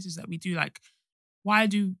make the choices that we do? Like, why,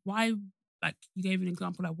 like you gave an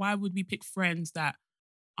example, like, why would we pick friends that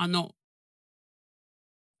are not,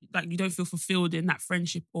 like, you don't feel fulfilled in that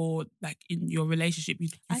friendship or like in your relationship?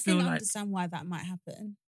 I can understand why that might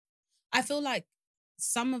happen. I feel like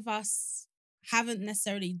some of us haven't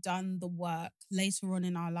necessarily done the work later on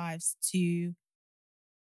in our lives to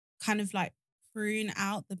kind of like prune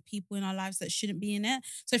out the people in our lives that shouldn't be in it.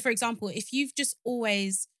 So for example, if you've just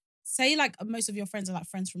always, say like most of your friends are like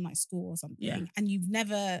friends from like school or something, and you've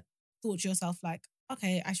never thought to yourself like,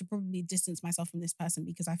 okay, I should probably distance myself from this person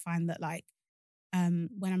because I find that like when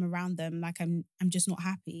I'm around them, like I'm just not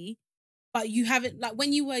happy. But you haven't, like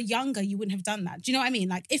when you were younger, you wouldn't have done that. Do you know what I mean?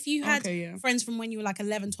 Like if you had friends from when you were like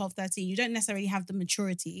 11, 12, 13, you don't necessarily have the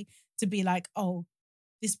maturity to be like, oh,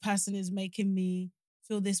 this person is making me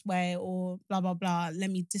feel this way or blah, blah, blah. Let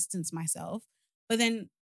me distance myself. But then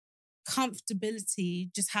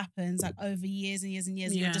comfortability just happens like over years and years and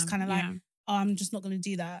years. And you're just kind of like, oh, I'm just not going to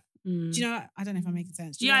do that. Do you know what? I don't know if I'm making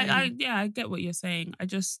sense. Do you know what I mean? I get what you're saying. I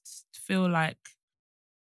just feel like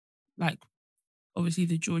obviously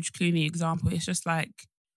the George Clooney example, it's just like,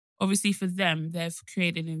 obviously for them, they've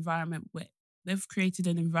created an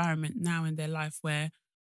environment now in their life where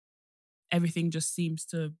everything just seems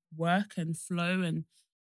to work and flow. And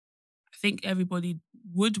I think everybody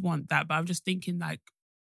would want that. But I'm just thinking like,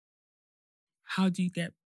 how do you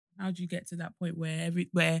get to that point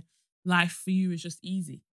where life for you is just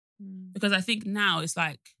easy? Because I think now it's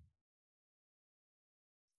like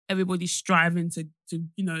everybody's striving to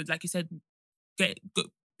you know, like you said,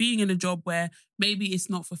 being in a job where maybe it's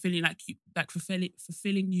not fulfilling,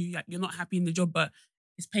 fulfilling you, like you're not happy in the job, but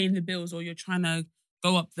it's paying the bills, or you're trying to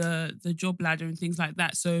go up the job ladder and things like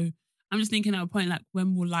that. So I'm just thinking at a point like,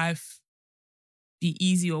 when will life be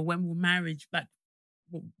easy, or when will marriage, like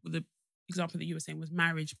the example that you were saying was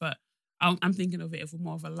marriage, but I'm thinking of it as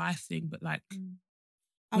more of a life thing. But like,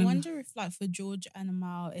 I wonder if like for George and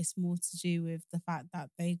Amal, it's more to do with the fact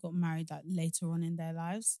that they got married like later on in their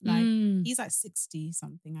lives. Like he's like 60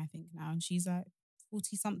 something, I think now, and she's like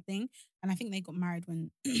 40 something. And I think they got married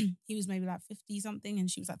when he was maybe like 50 something and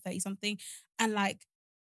she was like 30 something. And like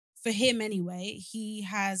for him anyway, he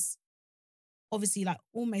has obviously like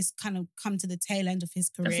almost kind of come to the tail end of his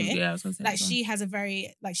career. Yeah, I was gonna say like she has a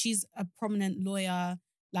very, like she's a prominent lawyer.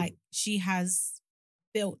 Like she has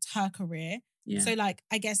built her career. Yeah. So like,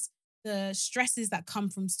 I guess the stresses that come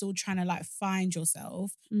from still trying to like find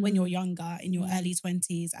yourself when you're younger in your early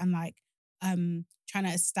 20s and like trying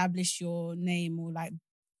to establish your name or like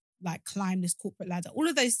climb this corporate ladder. All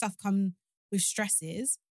of those stuff come with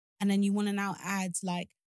stresses. And then you want to now add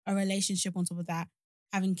like a relationship on top of that,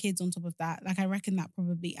 having kids on top of that. Like I reckon that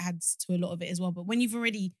probably adds to a lot of it as well. But when you've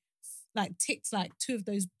already like ticked like two of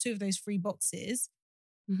those 3 boxes,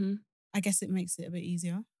 I guess it makes it a bit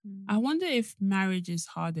easier. I wonder if marriage is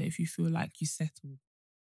harder if you feel like you settled.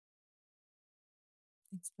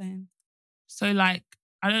 Explain. So like,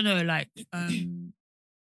 I don't know, like,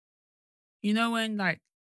 you know when like,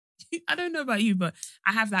 I don't know about you, but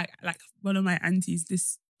I have like one of my aunties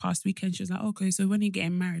this past weekend, she was like, okay, so when are you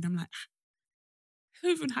getting married? I'm like, I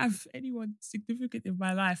don't even have anyone significant in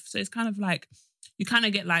my life. So it's kind of like, you kind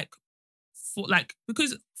of get like,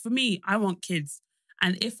 because for me, I want kids.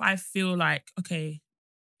 And if I feel like, okay,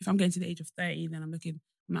 if I'm getting to the age of 30, then I'm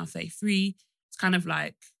now 33, it's kind of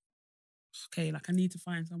like, okay, like I need to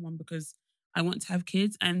find someone because I want to have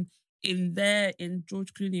kids. And in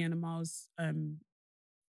George Clooney and Amal's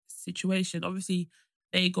situation. Obviously,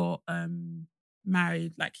 they got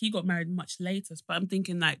married. Like he got married much later. But I'm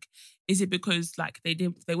thinking like, is it because like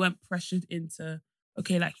they weren't pressured into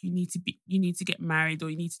okay, like you need to get married or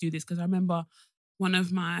you need to do this? Because I remember one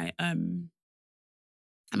of my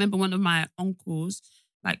uncles,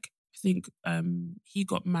 like I think he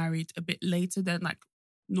got married a bit later than like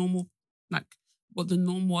normal, like what the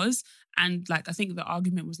norm was, and like I think the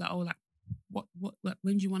argument was like, oh, like what like,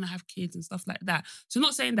 when do you want to have kids and stuff like that. So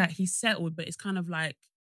not saying that he's settled, but it's kind of like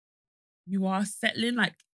you are settling.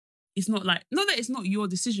 Like it's not like, not that it's not your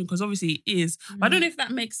decision, because obviously it is. But I don't know if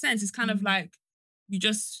that makes sense. It's kind of like you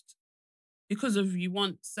just, because of you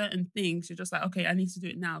want certain things, you're just like, okay, I need to do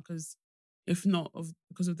it now because if not,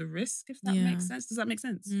 because of the risk, if that makes sense. Does that make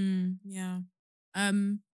sense? Yeah.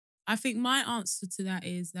 I think my answer to that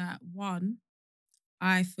is that, one,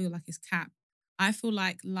 I feel like it's cap. I feel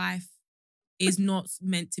like life is not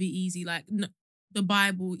meant to be easy. Like the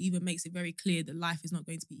Bible even makes it very clear that life is not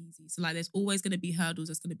going to be easy. So like there's always going to be hurdles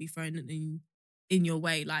that's going to be thrown in your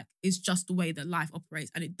way. Like it's just the way that life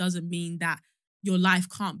operates. And it doesn't mean that your life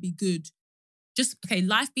can't be good. Just, okay,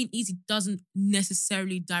 life being easy doesn't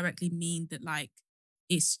necessarily directly mean that like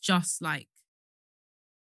it's just like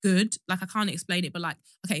good. Like I can't explain it, but like,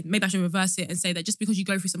 okay, maybe I should reverse it and say that just because you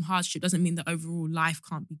go through some hardship doesn't mean that overall life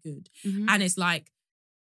can't be good. And it's like,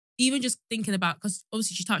 even just thinking about, because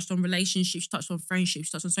obviously she touched on relationships, she touched on friendships,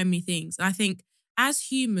 she touched on so many things. And I think as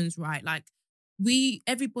humans, right, like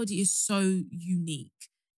everybody is so unique.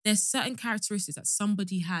 There's certain characteristics that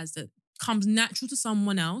somebody has that comes natural to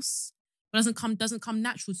someone else, but doesn't come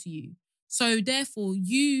natural to you. So therefore,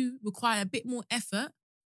 you require a bit more effort.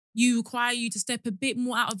 You require you to step a bit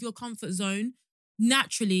more out of your comfort zone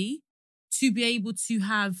naturally to be able to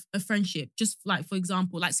have a friendship. Just like, for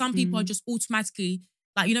example, like some people are just automatically,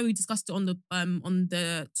 like, you know, we discussed it on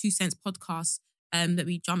the 2 Cents podcast that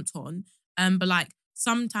we jumped on. But like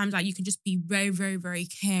sometimes like you can just be very, very, very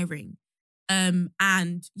caring.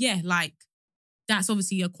 And yeah, like that's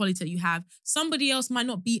obviously a quality that you have. Somebody else might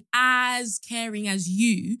not be as caring as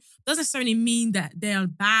you. Doesn't necessarily mean that they're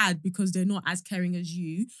bad because they're not as caring as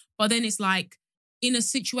you. But then it's like in a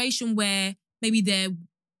situation where maybe they're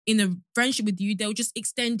in a friendship with you, they'll just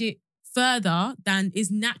extend it further than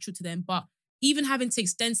is natural to them. But even having to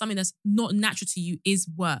extend something that's not natural to you is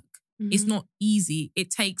work. It's not easy.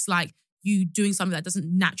 It takes like you doing something that doesn't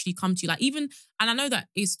naturally come to you. Like even, and I know that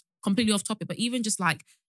it's completely off topic, but even just like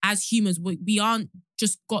as humans, we aren't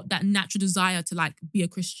just got that natural desire to like be a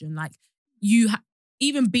Christian. Like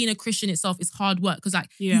even being a Christian itself is hard work because like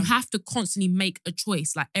you have to constantly make a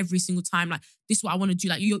choice like every single time. Like this is what I want to do.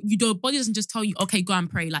 Like your body doesn't just tell you, okay, go and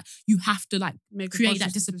pray. Like you have to like create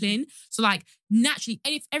that discipline. So like naturally,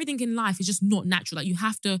 everything in life is just not natural. Like you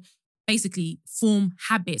have to basically form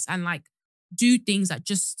habits and like do things that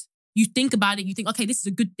just, you think about it, you think, okay, this is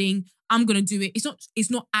a good thing, I'm gonna do it. It's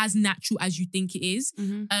not as natural as you think it is.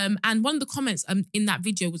 And one of the comments in that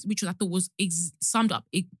video which I thought was summed up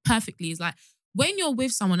it perfectly, is like, when you're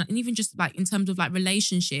with someone, and even just like in terms of like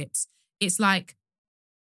relationships, it's like,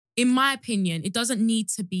 in my opinion, it doesn't need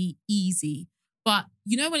to be easy. But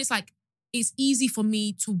you know when it's like, it's easy for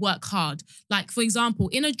me to work hard. Like, for example,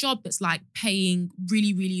 in a job that's like paying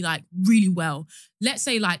really, really, like really well, let's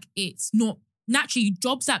say like it's not, naturally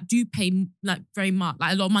jobs that do pay like very much,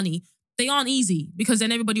 like a lot of money, they aren't easy because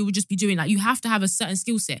then everybody will just be doing like, you have to have a certain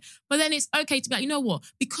skill set. But then it's okay to be like, you know what,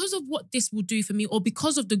 because of what this will do for me or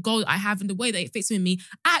because of the goal that I have and the way that it fits with me,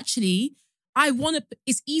 actually,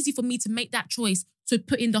 it's easy for me to make that choice to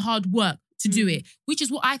put in the hard work to do it, which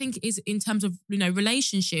is what I think is in terms of, you know,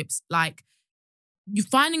 relationships. Like you're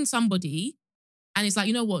finding somebody and it's like,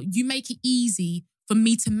 you know what, you make it easy for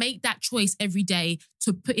me to make that choice every day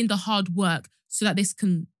to put in the hard work so that this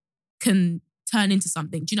can turn into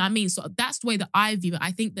something. Do you know what I mean? So that's the way that I view it.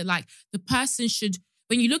 I think that like the person should,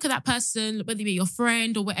 when you look at that person, whether it be your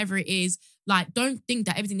friend or whatever it is, like don't think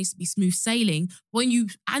that everything needs to be smooth sailing. When you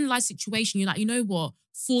analyze the situation, you're like, you know what?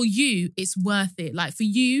 For you, it's worth it. Like for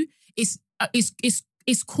you, it's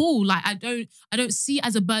cool. Like I don't see it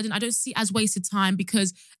as a burden. I don't see it as wasted time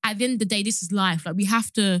because at the end of the day, this is life. Like we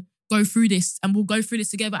have to go through this and we'll go through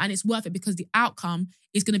this together and it's worth it because the outcome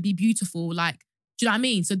is going to be beautiful. Like, do you know what I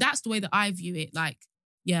mean? So that's the way that I view it. Like,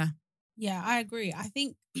 yeah. Yeah, I agree. I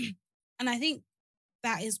think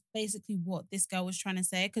that is basically what this girl was trying to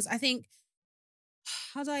say. Because I think,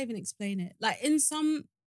 how do I even explain it? Like in some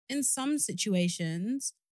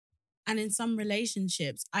situations and in some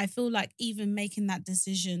relationships, I feel like even making that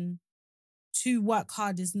decision to work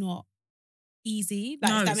hard is not easy.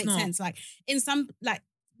 Like, if that makes sense. Like in some, like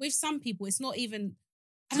with some people, it's not even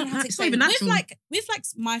I don't know how to It's not explain. even natural. With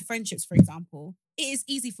my friendships, for example, it is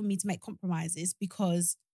easy for me to make compromises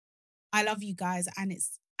because I love you guys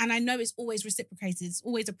and I know it's always reciprocated. It's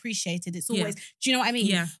always appreciated. It's always, do you know what I mean?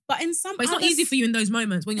 Yeah. But it's not easy for you in those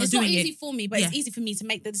moments when you're doing it. It's not easy for me, but it's easy for me to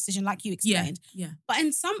make the decision like you explained. Yeah. But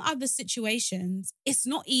in some other situations, it's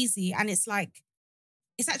not easy and it's like,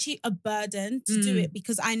 it's actually a burden to do it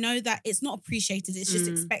because I know that it's not appreciated. It's just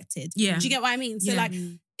expected. Yeah. Do you get what I mean? So Yeah. like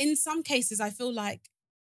in some cases, I feel like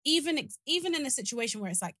even in a situation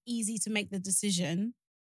where it's like easy to make the decision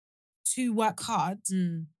to work hard,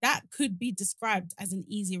 that could be described as an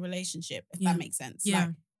easy relationship, if that makes sense. Yeah.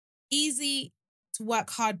 Like easy to work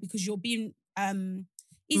hard because you're being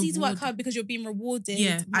easy to work hard because you're being rewarded.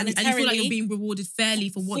 Yeah. And you feel like you're being rewarded fairly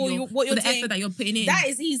for what you're the doing. effort that you're putting in. That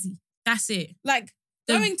is easy. That's it. Like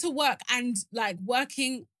going to work and like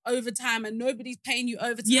working overtime and nobody's paying you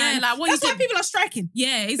overtime. Yeah, like what that's why people are striking.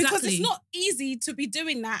 Yeah, exactly. Because it's not easy to be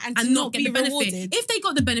doing that and to not get be the benefit. rewarded. If they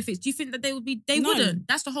got the benefits, do you think that they would be? They wouldn't.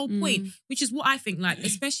 That's the whole point. Which is what I think. Like,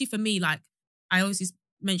 especially for me, like I always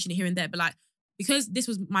mention it here and there, but like because this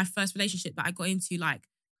was my first relationship that I got into, like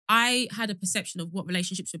I had a perception of what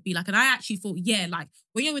relationships would be like, and I actually thought, yeah, like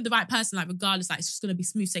when you're with the right person, like regardless, like it's just gonna be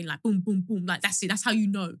smooth sailing, like boom, boom, boom, like that's it. That's how you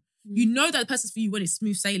know. You know that the person's for you when it's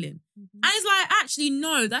smooth sailing. And it's like, actually,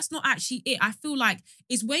 no, that's not actually it. I feel like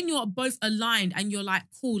it's when you're both aligned and you're like,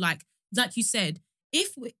 cool, like you said,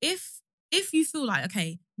 if you feel like,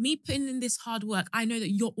 okay, me putting in this hard work, I know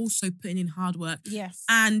that you're also putting in hard work. Yes.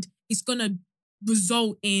 And it's going to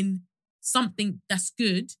result in something that's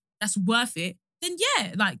good, that's worth it, then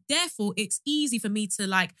yeah, like, therefore, it's easy for me to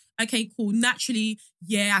like, okay, cool, naturally,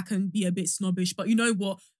 yeah, I can be a bit snobbish, but you know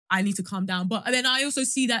what? I need to calm down. But then I also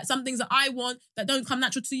see that some things that I want that don't come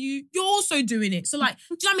natural to you, you're also doing it. So like,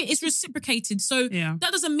 do you know what I mean? It's reciprocated. So that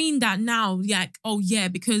doesn't mean that now, like, oh yeah,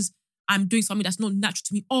 because I'm doing something that's not natural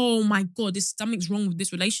to me, oh my God, something's wrong with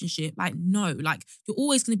this relationship. Like, no, like you're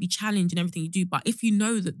always going to be challenged in everything you do. But if you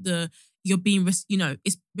know that you're being,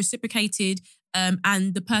 it's reciprocated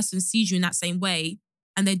and the person sees you in that same way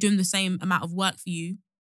and they're doing the same amount of work for you,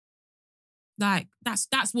 like that's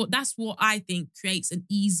what I think creates an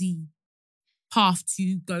easy path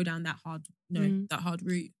to go down that hard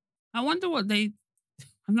route. I wonder what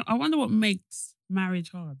makes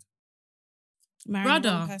marriage hard. Marrying the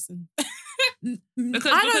wrong person.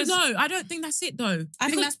 Because I don't know. I don't think that's it though. I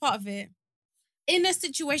think that's part of it. In a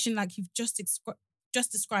situation like you've just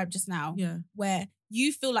described just now, where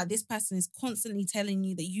you feel like this person is constantly telling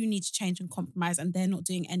you that you need to change and compromise and they're not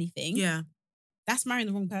doing anything. Yeah. That's marrying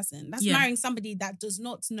the wrong person. That's marrying somebody that does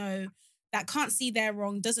not know, that can't see they're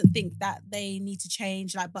wrong, doesn't think that they need to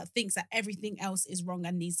change, like, but thinks that everything else is wrong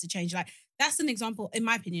and needs to change. Like, that's an example, in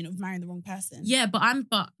my opinion, of marrying the wrong person. Yeah, but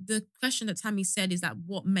the question that Tammy said is that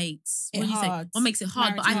what makes it hard? What makes it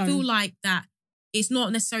hard? Marriage but I feel like that it's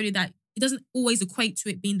not necessarily that it doesn't always equate to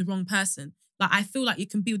it being the wrong person. Like, I feel like you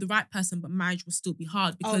can be with the right person, but marriage will still be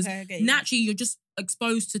hard because naturally you're just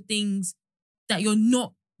exposed to things that you're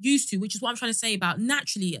not used to, which is what I'm trying to say about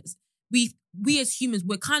naturally we as humans,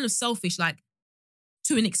 we're kind of selfish, like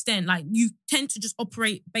to an extent. Like you tend to just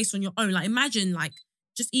operate based on your own. Like imagine like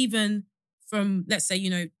just even from, let's say,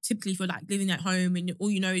 typically if you're like living at home and all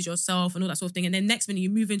you know is yourself and all that sort of thing, and then next minute you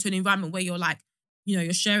move into an environment where you're like,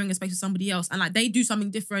 you're sharing a space with somebody else and like they do something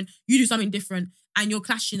different, you do something different and you're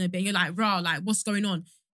clashing a bit and you're like, rah, like what's going on?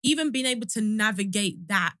 Even being able to navigate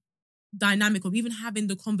that dynamic of even having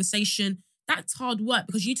the conversation, that's hard work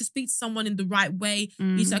because you need to speak to someone in the right way. You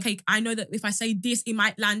need to say, okay, I know that if I say this, it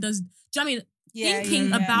might land as, do you know what I mean?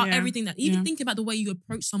 Thinking about everything that, even thinking about the way you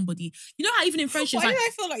approach somebody. You know how even in friendships, why do I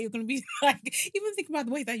feel like you're going to be like, even think about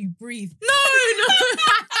the way that you breathe?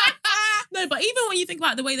 No, but even when you think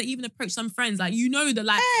about the way that you even approach some friends, like, that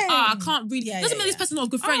like, I can't really, doesn't mean this person's not a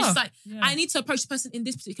good friend. It's like, I need to approach the person in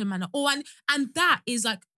this particular manner. And that is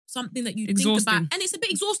like something that you think about. And it's a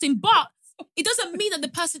bit exhausting, but it doesn't mean that the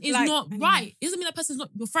person is not right. It doesn't mean that person's not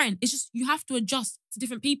your friend. It's just you have to adjust to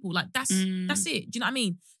different people. Like that's it. Do you know what I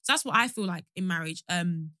mean? So that's what I feel like in marriage.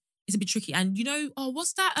 It's a bit tricky. And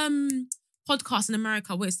what's that podcast in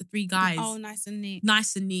America where it's the three guys? Oh, Nice and Neat.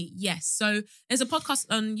 Nice and Neat, yes. So there's a podcast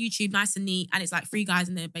on YouTube, Nice and Neat, and it's like three guys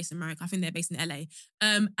and they're based in America. I think they're based in LA.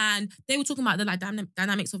 And they were talking about the like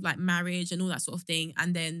dynamics of like marriage and all that sort of thing.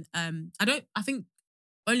 And then I think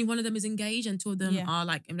only one of them is engaged and two of them are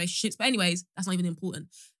like in relationships. But anyways, that's not even important.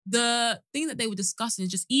 The thing that they were discussing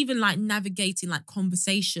is just even like navigating like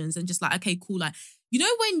conversations and just like, okay, cool. Like,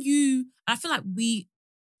 I feel like we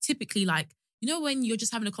typically like, when you're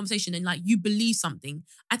just having a conversation and like you believe something,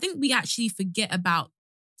 I think we actually forget about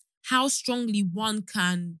how strongly one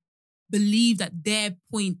can believe that their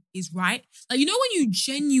point is right. Like, you know, when you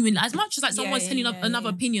genuine, as much as like someone's telling you another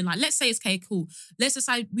opinion, like let's say it's okay, cool. Let's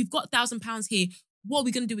decide we've got £1,000 here. What are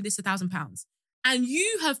we going to do with this £1,000? And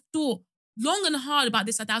you have thought long and hard about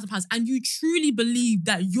this £1,000 and you truly believe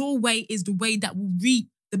that your way is the way that will reap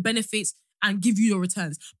the benefits and give you your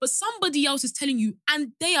returns. But somebody else is telling you,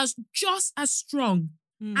 and they are just as strong,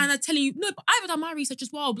 and are telling you, no, but I've done my research as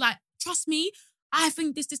well. Like, trust me, I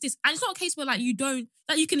think this. And it's not a case where like you don't,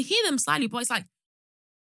 like you can hear them slightly, but it's like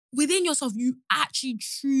within yourself, you actually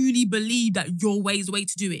truly believe that your way is the way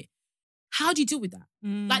to do it. How do you deal with that?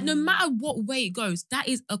 Like, no matter what way it goes, that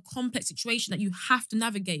is a complex situation that you have to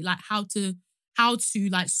navigate, like how to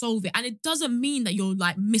like solve it. And it doesn't mean that you're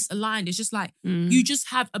like misaligned. It's just like you just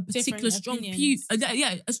have a particular strong view. A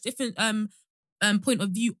different point of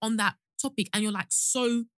view on that topic. And you're like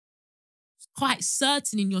so quite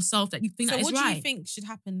certain in yourself that you think that is right. So what do you think should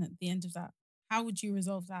happen at the end of that? How would you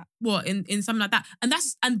resolve that? What, in something like that?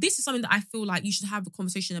 And this is something that I feel like you should have a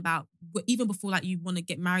conversation about even before like you want to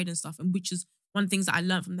get married and stuff. And which is one of the things that I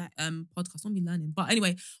learned from that podcast. Don't be learning. But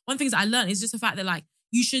anyway, one of the things that I learned is just the fact that like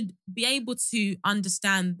you should be able to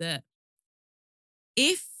understand that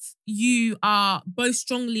if you are both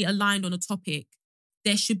strongly aligned on a topic,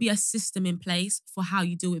 there should be a system in place for how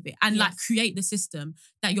you deal with it and like create the system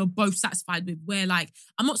that you're both satisfied with. Where like,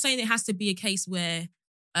 I'm not saying it has to be a case where,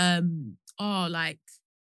 like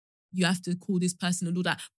you have to call this person and all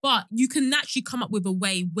that, but you can naturally come up with a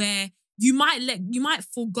way where you might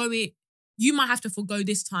forego it. You might have to forego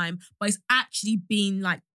this time, but it's actually been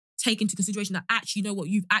like taken into consideration that actually, you know what,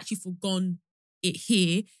 you've actually forgone it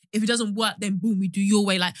here. If it doesn't work, then boom, we do your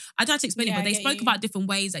way. Like, I don't have to explain it, but they spoke about different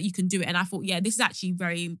ways that you can do it. And I thought, this is actually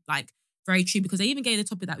very true, because they even gave the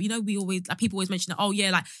topic that, you know, we always, like, people always mention that,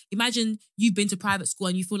 like, imagine you've been to private school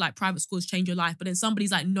and you feel like private schools change your life, but then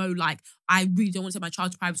somebody's like, no, like, I really don't want to send my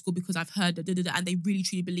child to private school because I've heard that, and they really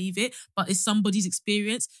truly believe it, but it's somebody's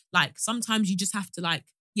experience. Like, sometimes you just have to like,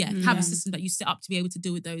 have a system that you set up to be able to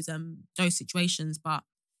deal with those situations. But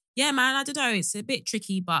yeah, man, I don't know, it's a bit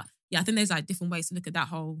tricky, but I think there's like different ways to look at that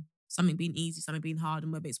whole something being easy, something being hard,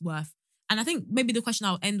 and whether it's worth. And I think maybe the question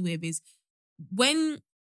I'll end with is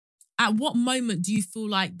at what moment do you feel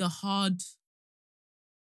like the hard,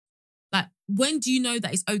 like when do you know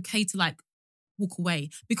that it's okay to like walk away?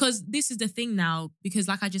 Because this is the thing now, because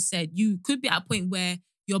like I just said, you could be at a point where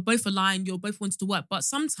you're both aligned, you're both wanting to work, but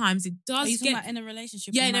sometimes it does Are you talking about in a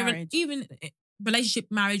relationship or in marriage? Even relationship,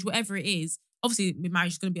 marriage, whatever it is. Obviously,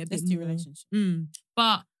 marriage is going to be a bit more. Relationship.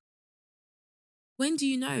 But when do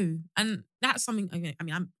you know? And that's something, I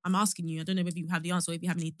mean, I'm asking you, I don't know whether you have the answer or if you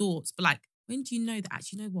have any thoughts, but like, when do you know that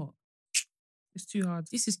actually, you know what? It's too hard.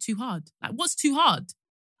 This is too hard. Like, what's too hard?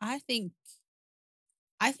 I think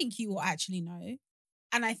you will actually know.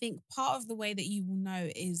 And I think part of the way that you will know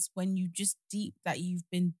is when you just you've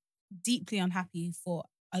been deeply unhappy for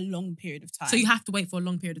a long period of time. So you have to wait for a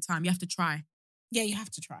long period of time. You have to try. Yeah, you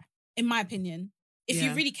have to try. In my opinion. If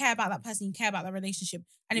you really care about that person, you care about that relationship,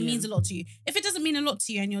 and it means a lot to you. If it doesn't mean a lot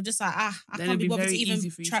to you and you're just like, I can't be bothered to even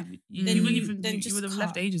try, then you would have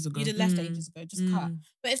left ages ago. You'd have left ages ago, just cut.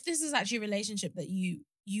 But if this is actually a relationship that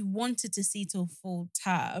you wanted to see till full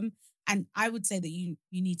term, and I would say that you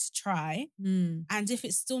need to try, and if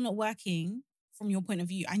it's still not working from your point of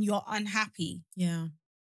view and you're unhappy,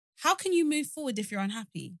 how can you move forward if you're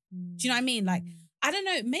unhappy? Do you know what I mean? Like, I don't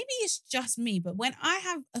know, maybe it's just me, but when I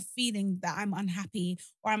have a feeling that I'm unhappy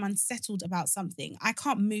or I'm unsettled about something, I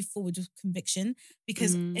can't move forward with conviction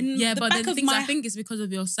because I think it's because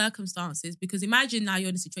of your circumstances. Because imagine now you're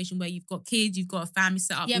in a situation where you've got kids, you've got a family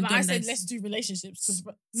set up. Yeah, but I said let's do relationships because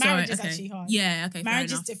marriage is actually hard. Yeah, okay,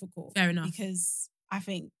 marriage is difficult. Fair enough. Because I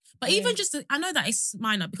think... But even just, I know that it's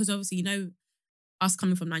minor because obviously, you know, us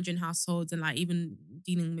coming from Nigerian households and like even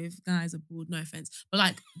dealing with guys abroad, no offense. But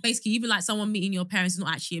like basically even like someone meeting your parents is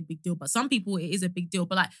not actually a big deal. But some people it is a big deal.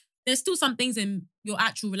 But like there's still some things in your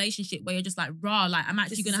actual relationship where you're just like, like I'm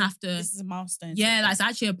actually going to have to... This is a milestone. Yeah, like it's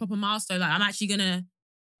actually a proper milestone. Like I'm actually going to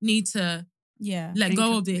need to let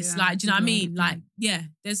go of this. Like, do you know what I mean? Like,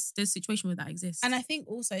 there's a situation where that exists. And I think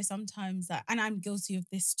also sometimes that, and I'm guilty of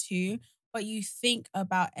this too, but you think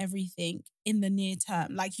about everything in the near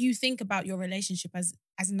term. Like you think about your relationship as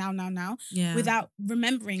now, without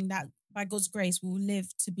remembering that by God's grace, we'll live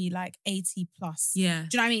to be like 80 plus. Yeah.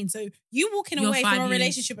 Do you know what I mean? So you walking away from a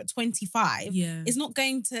relationship at 25 is not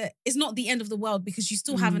it's not the end of the world because you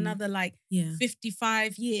still have another like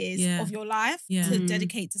 55 years of your life to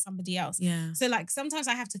dedicate to somebody else. Yeah. So like sometimes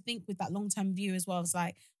I have to think with that long-term view as well. It's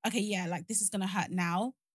like, okay, like this is going to hurt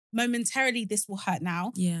now. momentarily this will hurt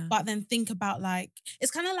now. Yeah. But then think about like,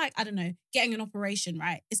 it's kind of like, I don't know, getting an operation,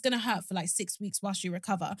 right? It's going to hurt for like 6 weeks whilst you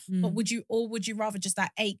recover. But would you rather just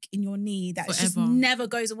that ache in your knee that just never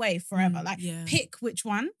goes away forever? Pick which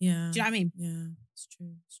one. Yeah. Do you know what I mean? Yeah. It's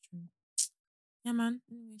true. Yeah, man.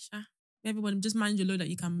 Anyway, Sha. Everyone, just manage your load that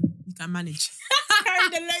you can manage. Carry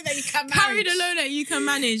the load that you can manage. Carry the load that you can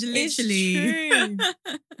manage, literally. It's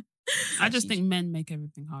true. I just think men make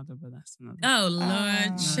everything harder, but that's another. Oh,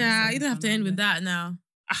 Lord. Sha. You don't have to end with that now.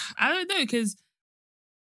 I don't know, because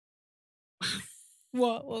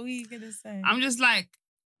What were you going to say? I'm just like,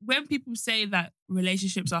 when people say that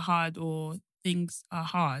relationships are hard or things are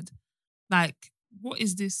hard, like, what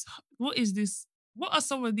is this? What are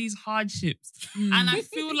some of these hardships? And I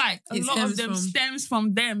feel like a lot of them stems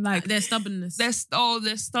from them. Like their stubbornness. They're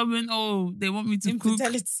stubborn. Oh, they want me to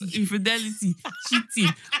Infidelity. cook. Infidelity.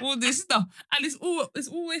 Cheating. All this stuff. And it's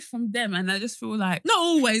always from them. And I just feel like... Not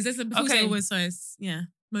always. There's Okay. always, so it's, yeah.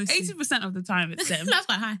 Mostly. 80% of the time it's them. That's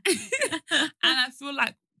quite high. And I feel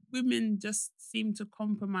like women just seem to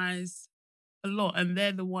compromise a lot. And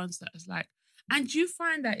they're the ones that is like... And do you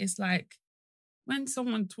find that it's like, when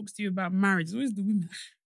someone talks to you about marriage, it's always the women.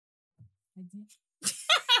 My dear.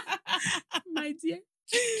 My dear.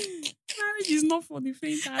 Marriage is not for the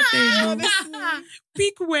faint-hearted.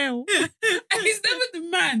 Pick well. And it's never the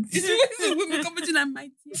man. It's always the women coming to like,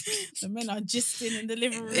 my dear. The men are gisting in the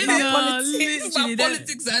living room About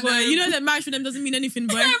politics. You know that marriage for them doesn't mean anything,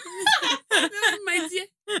 boy. My dear.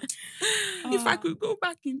 If I could go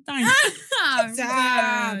back in time.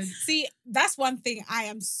 Damn. See, that's one thing I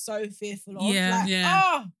am so fearful of. Yeah,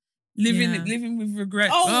 like, Living with regret.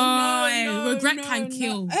 No, regret can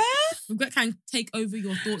kill. Regret can take over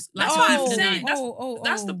your thoughts. Like That's what I'm saying. Oh.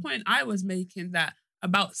 That's the point I was making, that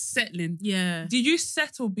about settling. Yeah. Did you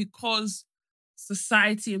settle because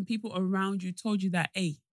society and people around you told you that,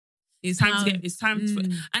 hey, it's time to,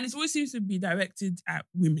 and it always seems to be directed at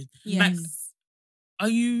women. Yes. Like, are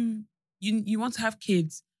you want to have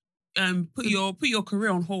kids? Put your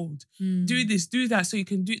career on hold. Do this, do that, so you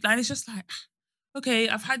can do. And it's just like, okay,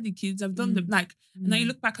 I've had the kids, I've done them. Like, and now you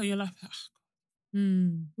look back on your life. Like,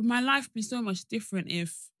 would my life be so much different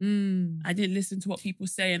if I didn't listen to what people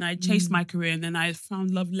say and I chased my career and then I found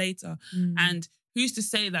love later? And who's to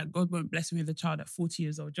say that God won't bless me with a child at 40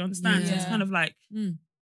 years old? Do you understand? Yeah. So it's kind of like,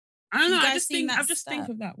 I don't know. You I guys just seen think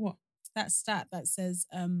of that. What? That stat that says,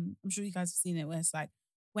 I'm sure you guys have seen it, where it's like,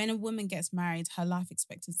 when a woman gets married, her life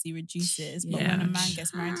expectancy reduces, but when a man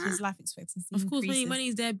gets married, his life expectancy Of course, increases. when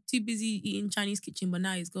he's there too busy eating Chinese kitchen, but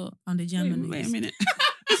now he's got found a German. Wait a minute.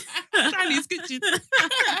 Chinese kitchen.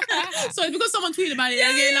 So it's because someone tweeted about it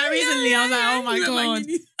again. Like recently, I was like, oh my God.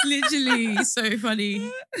 Literally, so funny.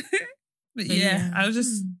 But yeah, I was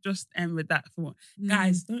just end with that thought.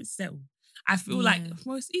 Guys, don't settle. I feel like,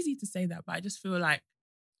 well, it's easy to say that, but I just feel like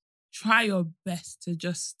try your best to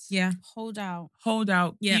just hold out.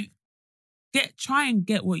 Yeah. Try and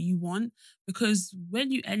get what you want, because when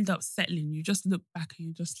you end up settling, you just look back and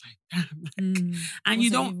you're just like, damn. Like, and you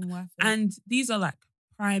don't, and these are like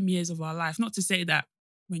prime years of our life. Not to say that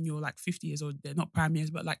when you're like 50 years old, they're not prime years,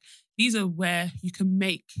 but like these are where you can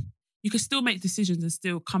still make decisions and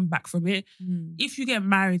still come back from it. If you get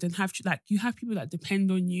married and you have people that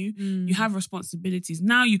depend on you, you have responsibilities.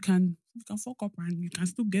 Now you can fuck up and you can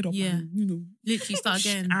still get up and, literally start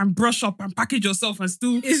again. And brush up and package yourself and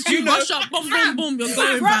still, brush up, boom, boom, boom, you're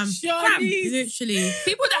going, fam. Literally.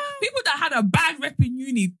 People that had a bad rep in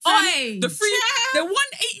uni, the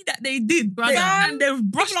 180 that they did, brother, and they've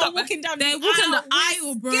brushed up. They're walking the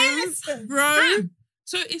aisle, bro.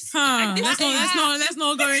 So it's let's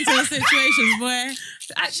not go into the situations, boy.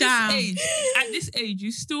 At this age,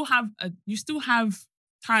 you still have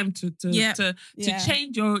time to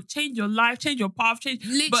change your life, change your path,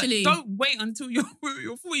 literally. But don't wait until you're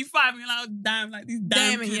 45 and you're like, damn, like these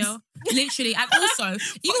damn yo. Literally. And also,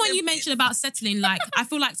 even when you mentioned about settling, like I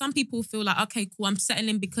feel like some people feel like, okay, cool, I'm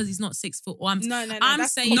settling because he's not 6 foot, or I'm saying and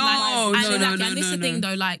this is the thing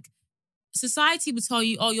though, like society will tell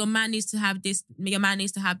you, oh, your man needs to have this, your man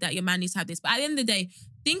needs to have that, your man needs to have this. But at the end of the day,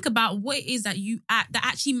 think about what it is that that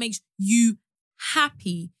actually makes you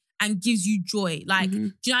happy and gives you joy. Like, do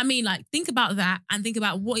you know what I mean? Like, think about that and think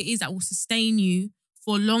about what it is that will sustain you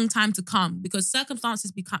for a long time to come, because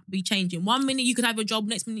circumstances be changing. 1 minute you could have a job,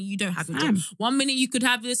 next minute you don't have a job. 1 minute you could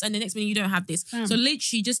have this and the next minute you don't have this. So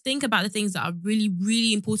literally just think about the things that are really,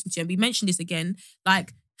 really important to you. And we mentioned this again,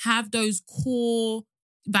 like have those core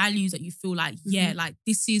values that you feel like, like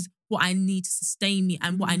this is what I need to sustain me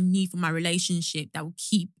and what I need for my relationship that will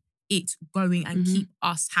keep it going and keep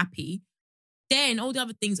us happy. then all the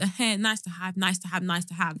other things are nice to have.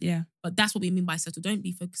 Yeah. But that's what we mean by settle. Don't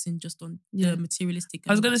be focusing just on the materialistic.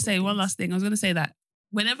 I was going to say one last thing. I was going to say that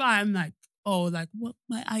whenever I'm like, oh, like what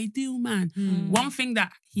my ideal man, one thing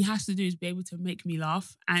that he has to do is be able to make me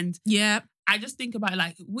laugh. And I just think about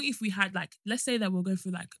like, what if we had like, let's say that we're going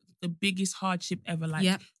through like the biggest hardship ever,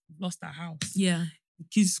 like lost our house. Yeah.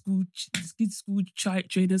 Kids' school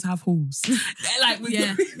trainers have holes. They're like, no,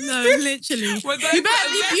 literally. You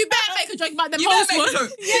better make a joke about them holes.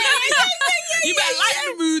 You better lighten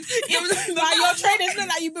the mood. Like your trainers look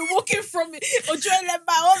like you've been walking from it or joining them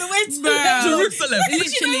back all the way to Jerusalem.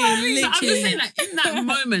 Literally. So I'm just saying, like in that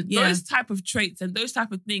moment, those type of traits and those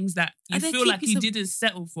type of things that you feel like you didn't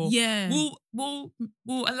settle for, will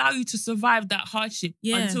allow you to survive that hardship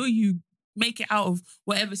until you make it out of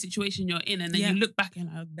whatever situation you're in, and then you look back and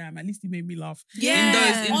like, oh, damn, at least he made me laugh. In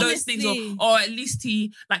those things, or at least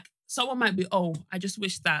he, like, someone might be, oh, I just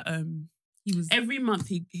wish that he was every month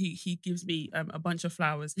he gives me a bunch of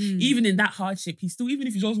flowers. Even in that hardship, he still, even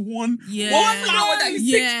if it's just one flower that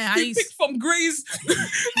he picked from Gray's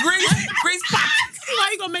pack. Why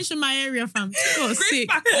you gonna mention my area, fam? Gray's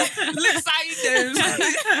pack of Lakeside.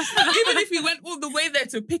 Even if he went all the way there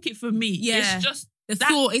to pick it for me, it's just the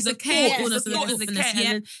thought is a care.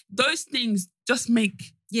 And those things just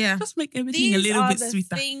make everything a little bit sweeter. These are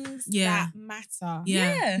the things that matter.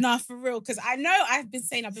 Yeah. No, for real. Because I know I've been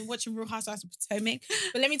watching Real Housewives of Potomac,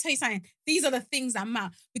 but let me tell you something. These are the things that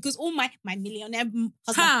matter. Because all my millionaire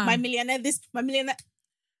husband, my millionaire this, my millionaire.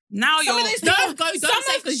 Now you're don't say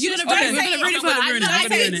because you're gonna ruin it. I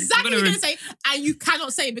say exactly what you're gonna say, and you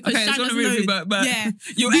cannot say it because Shine doesn't know. But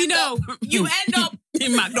you end up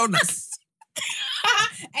in McDonald's.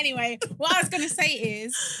 Anyway, what I was going to say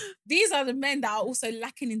is these are the men that are also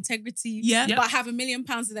lacking integrity but have £1 million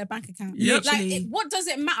in their bank account. Like, what does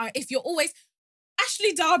it matter if you're always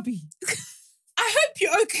Ashley Darby? I hope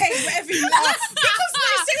you're okay, whatever you are. Because no,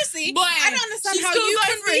 seriously, I don't understand how you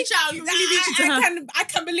can reach out. You really reach to her. I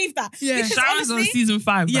can believe that. Yeah. Because Sharon's on season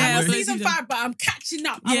 5. I'm on season 5, but I'm catching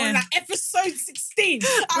up. I'm on like episode 16.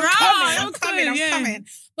 I'm coming.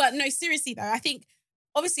 But no, seriously though, I think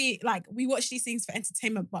obviously, like, we watch these things for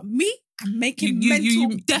entertainment, but me, I'm making mental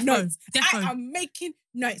notes. I am making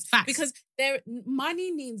notes. Facts. Because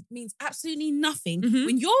money means absolutely nothing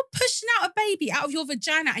when you're pushing out a baby out of your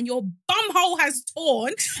vagina and your bumhole has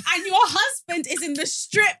torn and your husband is in the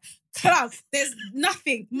strip club. There's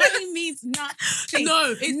nothing. Money means nothing.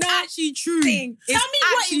 No, it's actually true. Tell me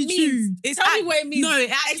what it means. Tell me what it means. No,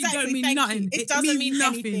 it actually don't mean nothing. It doesn't mean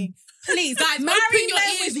nothing. Anything. Please, guys, marry open your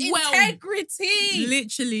men ears with well. Integrity.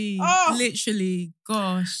 Literally.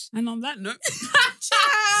 Gosh. And on that note,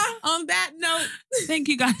 thank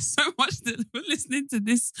you guys so much for listening to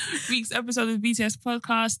this week's episode of the BTS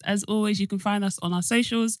podcast. As always, you can find us on our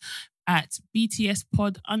socials at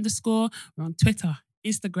BTSpod_. We're on Twitter,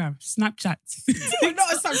 Instagram, Snapchat. We're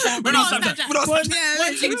not on Snapchat. We're not on Snapchat. We're on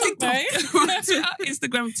Twitter,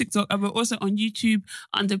 Instagram, TikTok, and we're also on YouTube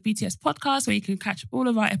under BTS Podcast, where you can catch all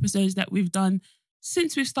of our episodes that we've done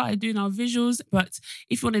since we've started doing our visuals. But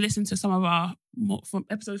if you want to listen to some of our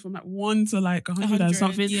episodes from like 1 to like 100 and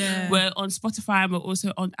something, we're on Spotify and we're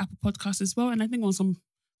also on Apple Podcasts as well. And I think on some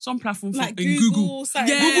platforms like Google. Google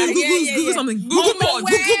something. Google something. Google Pod.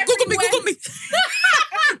 Google me. Google me.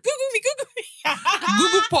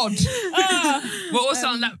 Google Pod. We're also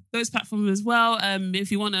on those platforms as well.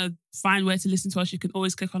 If you want to find where to listen to us, you can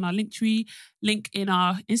always click on our Linktree link in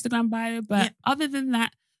our Instagram bio. But other than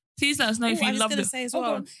that, please let us know if you love it. Say as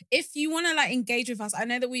well, if you want to like engage with us, I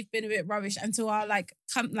know that we've been a bit rubbish until our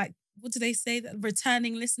what do they say?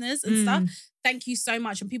 Returning listeners and stuff. Thank you so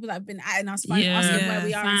much. And people that have been asking us where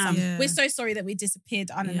we are and stuff. Yeah. We're so sorry that we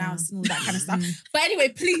disappeared unannounced and all that kind of stuff. But anyway,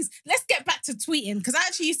 please, let's get back to tweeting. Because I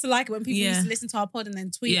actually used to like it when people used to listen to our pod and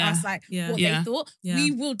then tweet us like what they thought. Yeah.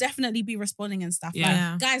 We will definitely be responding and stuff.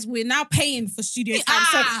 Like, guys, we're now paying for studio time.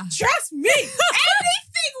 So trust me,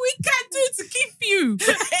 anything we can do to keep you.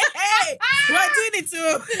 We're doing it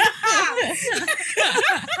to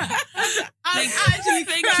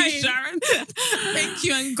Thank you, Sharon. Thank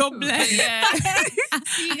you and God bless.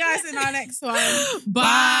 See you guys in our next one.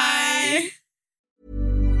 Bye.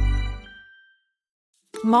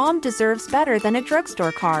 Mom deserves better than a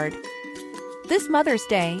drugstore card. This Mother's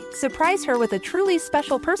Day, surprise her with a truly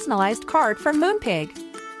special personalized card from Moonpig.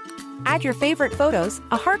 Add your favorite photos,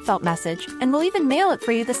 a heartfelt message, and we'll even mail it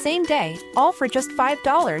for you the same day, all for just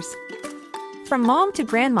 $5. From mom to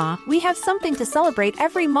grandma, we have something to celebrate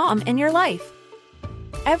every mom in your life.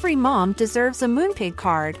 Every mom deserves a Moonpig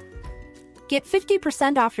card. Get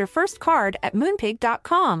 50% off your first card at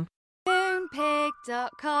moonpig.com.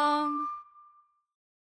 Moonpig.com